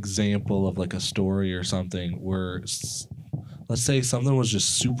maybe an example of like a story or something where, let's say something was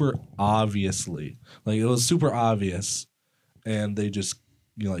just super obviously, like it was super obvious and they just,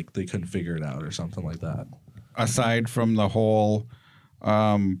 like they couldn't figure it out or something like that. Aside from the whole,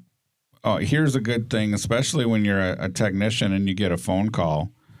 here's a good thing, especially when you're a technician and you get a phone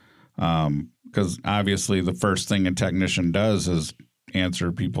call, because obviously the first thing a technician does is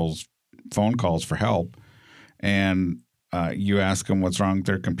answer people's phone calls for help. And you ask them what's wrong with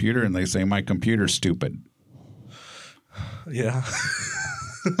their computer, and they say, my computer's stupid. Yeah.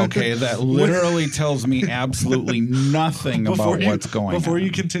 Okay, that literally tells me absolutely nothing about what's going on. Before you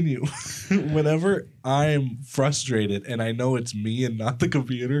continue, whenever I'm frustrated and I know it's me and not the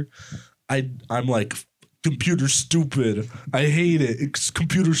computer, I'm like, computer stupid. I hate it. It's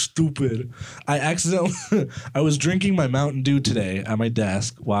computer stupid. I was drinking my Mountain Dew today at my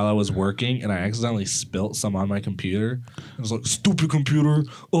desk while I was working, and I accidentally spilt some on my computer. I was like, stupid computer.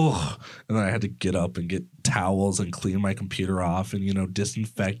 Ugh. And then I had to get up and get towels and clean my computer off and,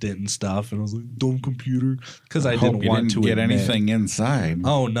 disinfect it and stuff. And I was like, dumb computer. Because I didn't want to get anything inside.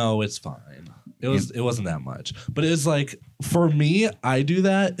 Oh, no, it's fine. It wasn't that much, but it's like for me, I do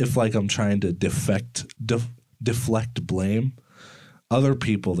that if like I'm trying to deflect blame. Other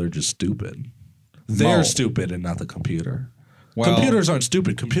people, they're just stupid. They're stupid and not the computer. Well, computers aren't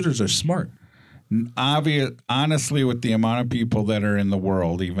stupid. Computers are smart. Honestly, with the amount of people that are in the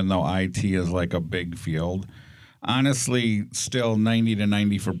world, even though IT is like a big field, honestly, still 90 to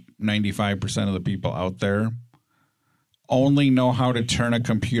 95% of the people out there only know how to turn a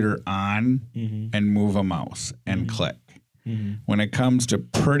computer on and move a mouse and click. Mm-hmm. When it comes to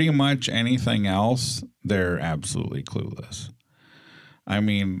pretty much anything else, they're absolutely clueless. I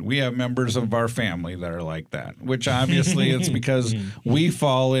mean, we have members of our family that are like that, which obviously it's because we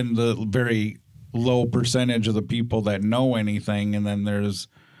fall in the very low percentage of the people that know anything, and then there's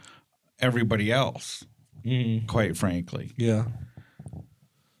everybody else, quite frankly. Yeah.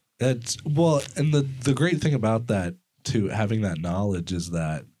 And the great thing about that, to having that knowledge is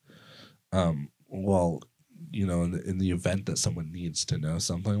that, in the event that someone needs to know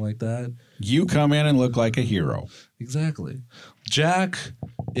something like that, you come in and look like a hero. Exactly. Jack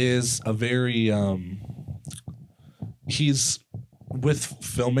is a very, he's with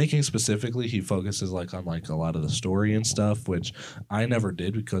filmmaking specifically, he focuses on a lot of the story and stuff, which I never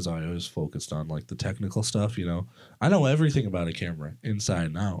did because I always focused on like the technical stuff. I know everything about a camera inside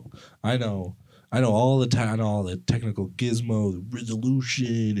and out. I know all the technical gizmo, the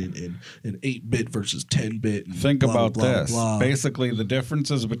resolution, and 8-bit versus 10-bit. Think about this. Basically, the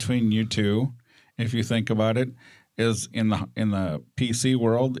differences between you two, if you think about it, is in the PC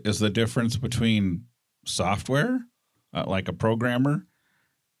world is the difference between software, like a programmer,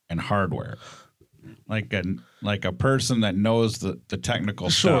 and hardware. Like a person that knows the technical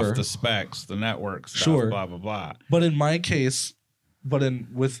stuff, the specs, the network stuff, blah blah blah. But in my case.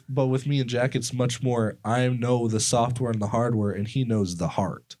 With me and Jack, it's much more. I know the software and the hardware, and he knows the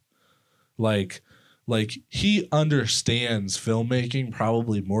heart. Like he understands filmmaking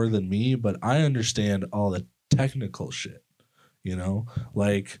probably more than me, but I understand all the technical shit.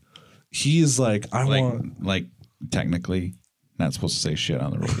 Like he's like technically. Not supposed to say shit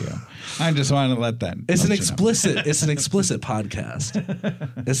on the radio. I just wanted to let that. It's an explicit podcast.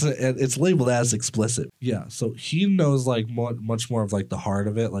 It's labeled as explicit. Yeah. So he knows much more of the heart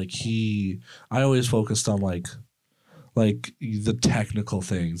of it. I always focused on like the technical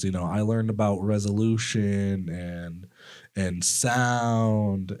things. I learned about resolution and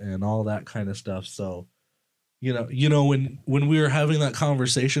sound and all that kind of stuff. So when we were having that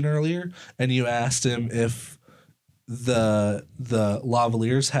conversation earlier, and you asked him if the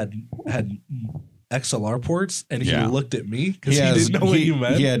lavaliers had XLR ports, and he Yeah. looked at me because he didn't know what you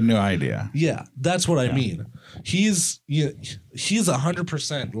meant. He had no idea. Yeah, that's what I mean. He's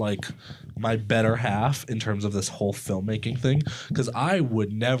 100% like my better half in terms of this whole filmmaking thing, because I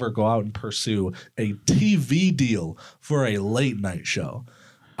would never go out and pursue a TV deal for a late night show.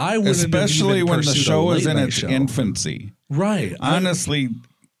 I wouldn't, especially when the show is in its infancy. Right. Honestly,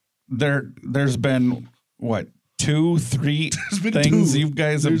 there's been what, 2, 3 things you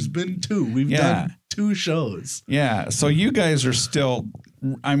guys have. There's been 2. We've done 2 shows. Yeah. So you guys are still,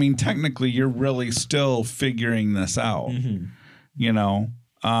 I mean, technically you're really still figuring this out, you know?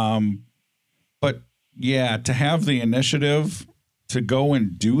 But yeah, to have the initiative to go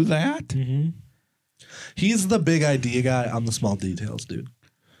and do that. He's the big idea guy on the small details, dude.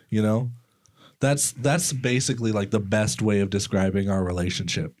 You know? That's basically like the best way of describing our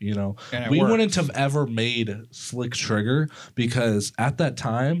relationship, you know. We wouldn't have ever made Slick Trigger because at that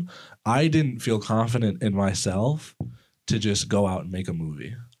time I didn't feel confident in myself to just go out and make a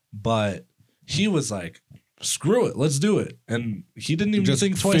movie. But he was like, screw it, let's do it. And he didn't even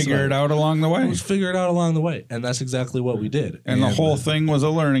think twice. Figure it out along the way. Just figure it out along the way. And that's exactly what we did. And the whole thing was a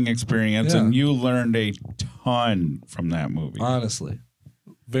learning experience, and you learned a ton from that movie. Honestly.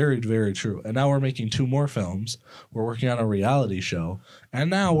 Very, very true. And now we're making 2 more films. We're working on a reality show. And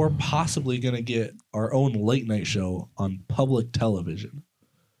now we're possibly going to get our own late night show on public television.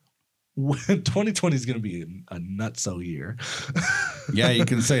 2020 is going to be a nutso year. Yeah, you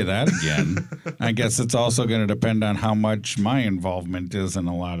can say that again. I guess it's also going to depend on how much my involvement is in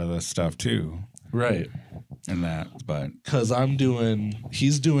a lot of this stuff too. Right. And that, but because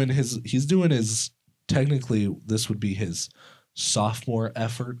he's doing his technically this would be his sophomore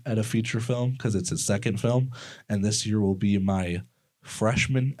effort at a feature film because it's his second film, and this year will be my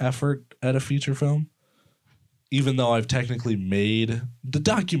freshman effort at a feature film. Even though I've technically made the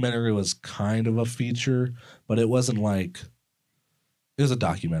documentary was kind of a feature, but it wasn't like it was a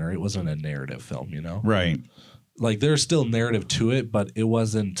documentary. It wasn't a narrative film, you know? Right. Like there's still narrative to it, but it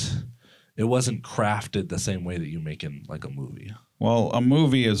wasn't crafted the same way that you make in like a movie. Well, a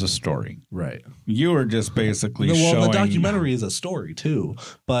movie is a story. Right. You were just basically showing. The documentary is a story too,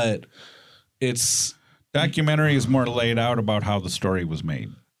 but documentary is more laid out about how the story was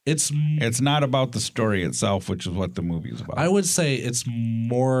made. It's not about the story itself, which is what the movie is about. I would say it's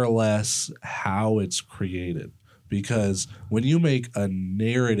more or less how it's created, because when you make a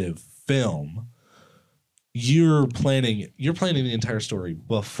narrative film, you're planning the entire story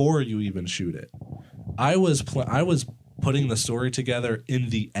before you even shoot it. I was putting the story together in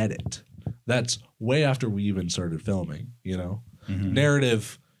the edit. That's way after we even started filming, you know?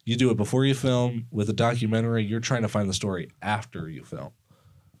 Narrative, you do it before you film. With a documentary, you're trying to find the story after you film.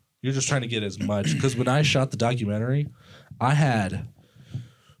 You're just trying to get as much. Because when I shot the documentary, I had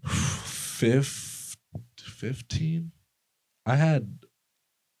 15. I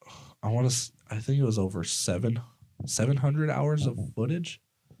think it was over 700 hours of footage.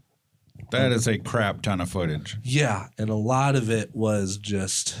 That is a crap ton of footage. Yeah, and a lot of it was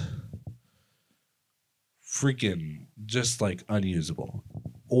just freaking just like unusable,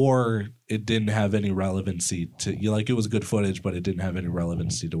 or it didn't have any relevancy to you. Like it was good footage, but it didn't have any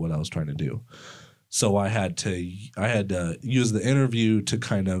relevancy to what I was trying to do. So I had to use the interview to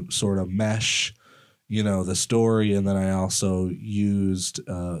kind of sort of mesh, you know, the story, and then I also used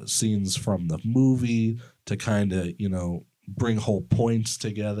scenes from the movie to kind of, you know, bring whole points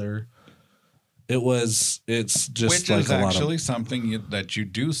together. It's just which like is a lot actually of something that you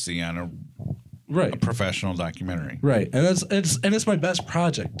do see on a professional documentary, right? And it's my best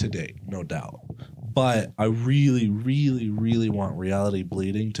project to date, no doubt. But I really, really, really want Reality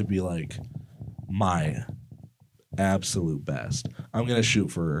Bleeding to be like my absolute best. I'm gonna shoot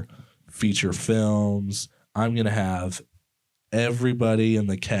for feature films. I'm gonna have everybody in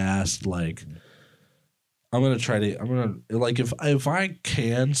the cast like. I'm gonna if I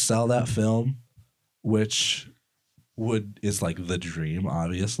can sell that film, which is like the dream,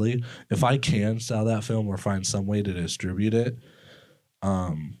 obviously. If I can sell that film or find some way to distribute it,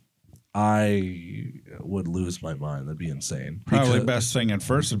 I would lose my mind. That'd be insane. Probably the best thing at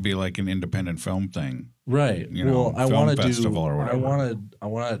first would be like an independent film thing, right? You know, I want to festival or whatever. I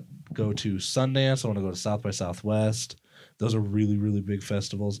want to go to Sundance. I want to go to South by Southwest. Those are really, really big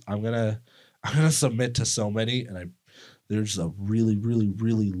festivals. I'm gonna submit to so many, and there's a really, really,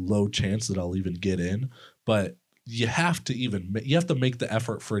 really low chance that I'll even get in. But you have to make the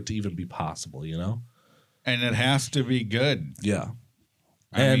effort for it to even be possible, you know. And it has to be good. Yeah.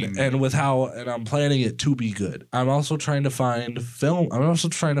 And I'm planning it to be good. I'm also trying to find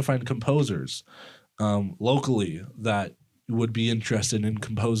composers locally that would be interested in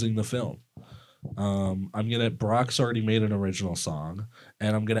composing the film. Brock's already made an original song,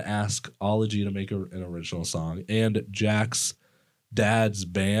 and I'm gonna ask Ology to make an original song, and Jack's dad's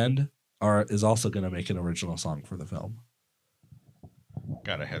band is also gonna make an original song for the film.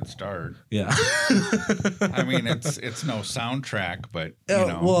 Got a head start. Yeah. I mean, it's no soundtrack, but you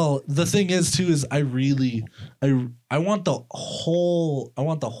know. Well, the thing is too is I want the whole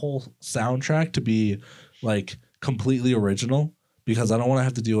soundtrack to be like completely original, because I don't want to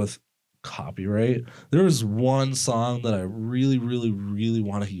have to deal with copyright. There is one song that I really, really, really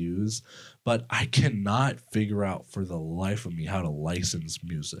want to use, but I cannot figure out for the life of me how to license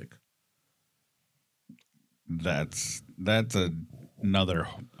music. That's another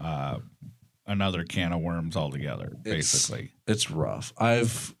can of worms altogether. Basically, it's rough. I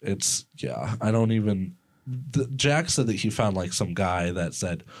don't even. Jack said that he found like some guy that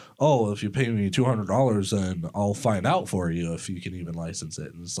said, "Oh, if you pay me $200, then I'll find out for you if you can even license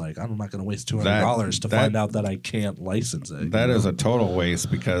it." And it's like, I'm not going to waste $200 to find out that I can't license it. That is a total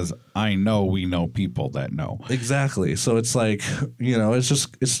waste, because we know people that know. Exactly. So it's like,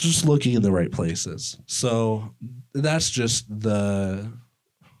 it's just looking in the right places. So that's just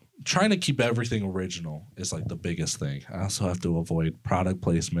trying to keep everything original is like the biggest thing. I also have to avoid product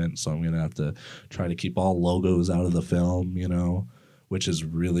placement, so I'm gonna have to try to keep all logos out of the film, which is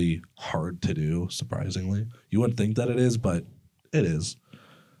really hard to do. Surprisingly, you wouldn't think that it is, but it is.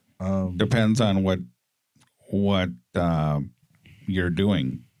 Depends on what you're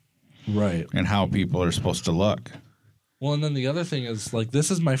doing, right, and how people are supposed to look. Well, and then the other thing is, like, this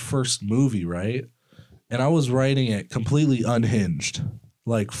is my first movie, right? And I was writing it completely unhinged.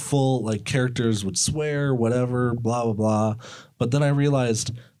 Like full, like characters would swear, whatever, blah, blah, blah. But then I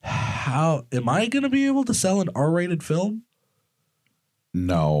realized, how am I going to be able to sell an R-rated film?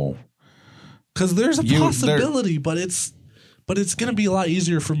 No. Because there's a possibility, but it's going to be a lot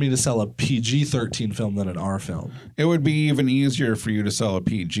easier for me to sell a PG-13 film than an R film. It would be even easier for you to sell a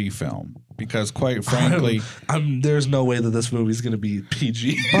PG film, because quite frankly, there's no way that this movie is going to be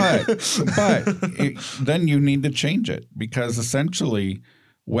PG. but then you need to change it, because essentially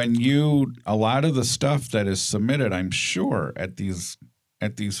a lot of the stuff that is submitted, I'm sure at these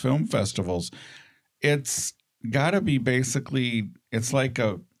film festivals, it's got to be basically, it's like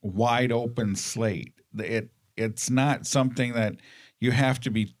a wide open slate. It's not something that you have to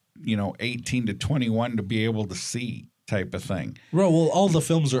be, 18 to 21 to be able to see, type of thing. Well, all the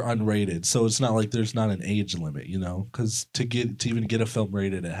films are unrated, so it's not like there's not an age limit, because to even get a film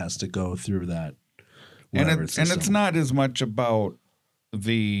rated, it has to go through that. And it's not as much about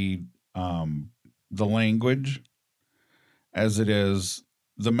the language as it is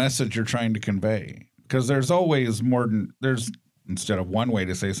the message you're trying to convey, because there's always instead of one way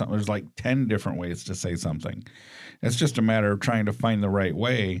to say something, there's like 10 different ways to say something. It's just a matter of trying to find the right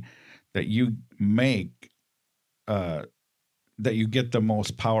way that you make, that you get the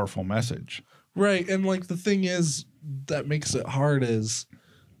most powerful message. Right. And like the thing is that makes it hard is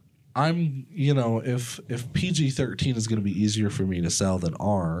if PG-13 is going to be easier for me to sell than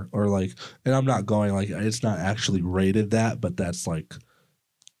R, or like, and I'm not going like, it's not actually rated that, but that's like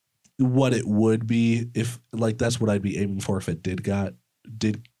what it would be if, like, that's what I'd be aiming for if it did get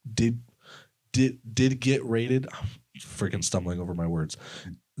rated. I'm freaking stumbling over my words.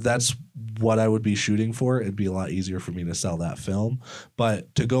 That's what I would be shooting for. It'd be a lot easier for me to sell that film.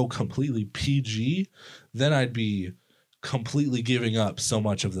 But to go completely PG, then I'd be completely giving up so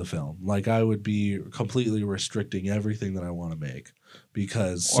much of the film. Like, I would be completely restricting everything that I want to make,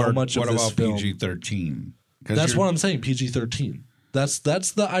 because so much of this film. What about PG-13? That's what I'm saying. PG-13. That's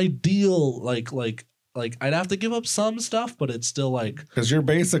the ideal. Like I'd have to give up some stuff, but it's still like, because you're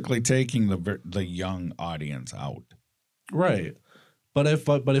basically taking the young audience out, right? But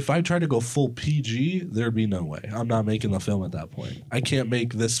if I try to go full PG, there'd be no way. I'm not making the film at that point. I can't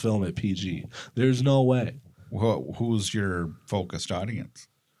make this film at PG. There's no way. Well, who's your focused audience?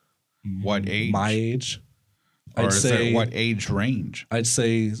 What age? My age. I'd say what age range? I'd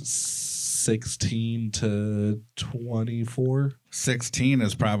say 16 to 24. 16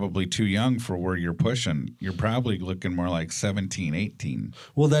 is probably too young for where you're pushing. You're probably looking more like 17, 18.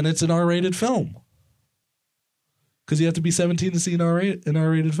 Well, then it's an R-rated film. Because you have to be 17 to see an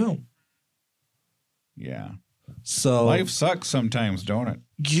R-rated film. Yeah. So life sucks sometimes, don't it?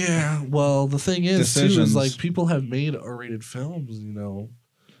 Yeah. Well, the thing is, too, is like people have made R-rated films.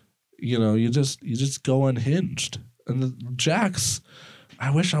 You just go unhinged. And Jack's, I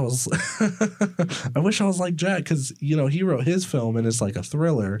wish I was like Jack, because he wrote his film and it's like a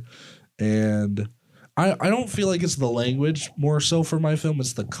thriller, and I don't feel like it's the language more so for my film,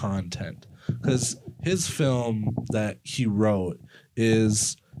 it's the content, because his film that he wrote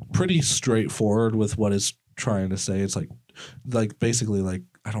is pretty straightforward with what it's trying to say. It's like basically like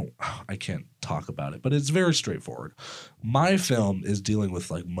I can't talk about it, but it's very straightforward. My film is dealing with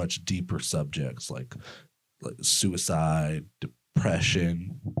like much deeper subjects like suicide,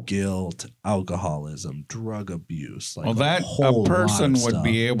 depression, guilt, alcoholism, drug abuse. Like that a person would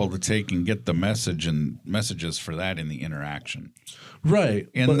be able to take and get the message and messages for that in the interaction. Right.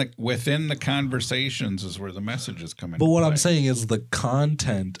 Within the conversations is where the messages come in. But what I'm saying is the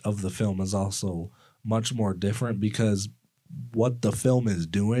content of the film is also much more different, because what the film is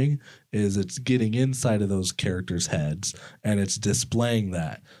doing is it's getting inside of those characters' heads and it's displaying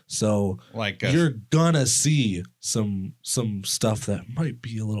that. So you're gonna see some stuff that might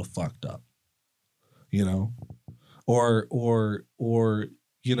be a little fucked up, you know, or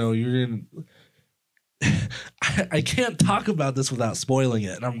you know, you're in. I can't talk about this without spoiling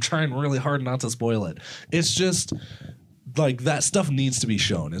it, and I'm trying really hard not to spoil it. It's just like that stuff needs to be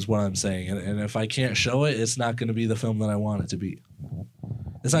shown is what I'm saying. And if I can't show it, it's not going to be the film that I want it to be.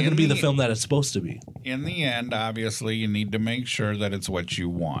 It's not going to be the film that it's supposed to be. In the end, obviously, you need to make sure that it's what you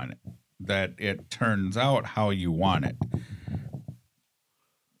want, that it turns out how you want it.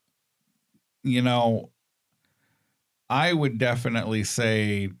 You know, I would definitely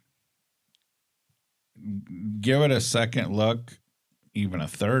say give it a second look, even a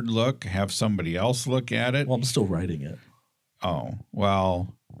third look, have somebody else look at it. Well, I'm still writing it. Oh,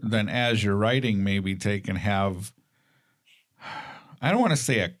 well, then as you're writing, maybe take and have, I don't want to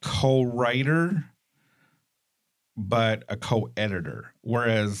say a co-writer, but a co-editor.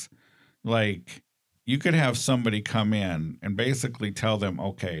 Whereas, like, you could have somebody come in and basically tell them,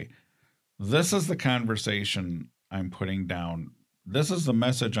 okay, this is the conversation I'm putting down. This is the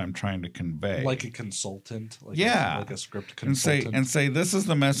message I'm trying to convey. Like a consultant? Like a script consultant. And say, this is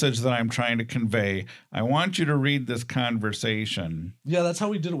the message that I'm trying to convey. I want you to read this conversation. Yeah, that's how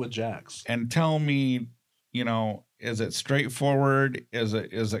we did it with Jax. And tell me, you know, is it straightforward? Is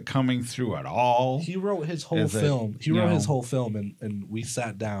it coming through at all? He wrote his whole film. He wrote his whole film, and we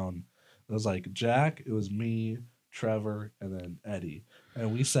sat down. It was like Jack, it was me, Trevor, and then Eddie.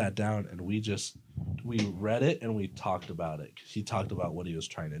 And we sat down and we read it and we talked about it. He talked about what he was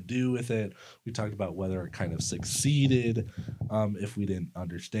trying to do with it. We talked about whether it kind of succeeded. If we didn't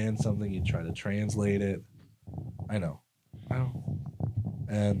understand something, he'd try to translate it. I know.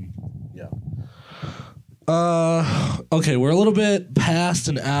 And yeah. Okay, we're a little bit past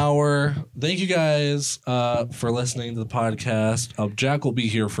an hour. Thank you guys for listening to the podcast. Jack will be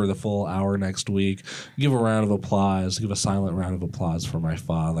here for the full hour next week. Give a round of applause. Give a silent round of applause for my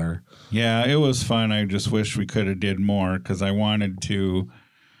father. Yeah, it was fun. I just wish we could have did more because I wanted to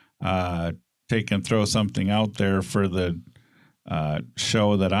take and throw something out there for the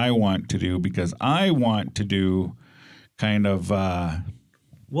show that I want to do, because I want to do kind of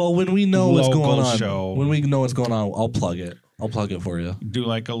well, when we know what's going on, show. When we know what's going on, I'll plug it. I'll plug it for you. Do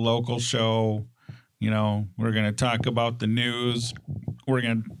like a local show. You know, we're going to talk about the news. We're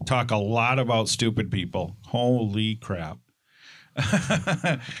going to talk a lot about stupid people. Holy crap.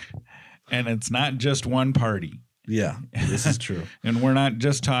 And it's not just one party. Yeah, this is true. And we're not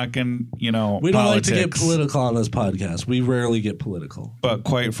just talking, you know, we don't politics. Like to get political on this podcast. We rarely get political. But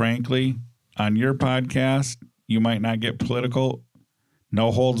quite frankly, on your podcast, you might not get political. No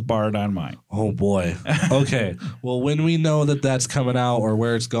holds barred on mine. Oh, boy. Okay. Well, when we know that that's coming out or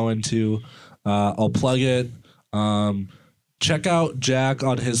where it's going to, I'll plug it. Check out Jack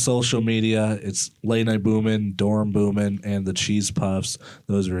on his social media. It's Late Night Boomin', Dorm Boomin', and the Cheese Puffs.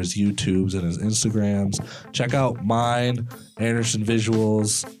 Those are his YouTubes and his Instagrams. Check out mine, Anderson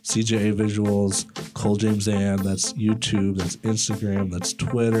Visuals, CJA Visuals, Cole James Ann. That's YouTube, that's Instagram, that's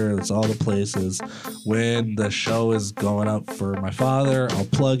Twitter, that's all the places. When the show is going up for my father, I'll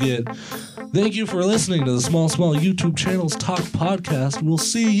plug it. Thank you for listening to the Small YouTube Channels Talk Podcast. We'll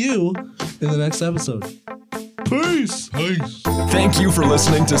see you in the next episode. Peace. Thank you for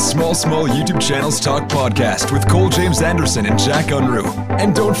listening to Small YouTube Channels Talk Podcast with Cole James Anderson and Jack Unruh.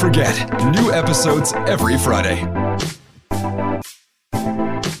 And don't forget, new episodes every Friday.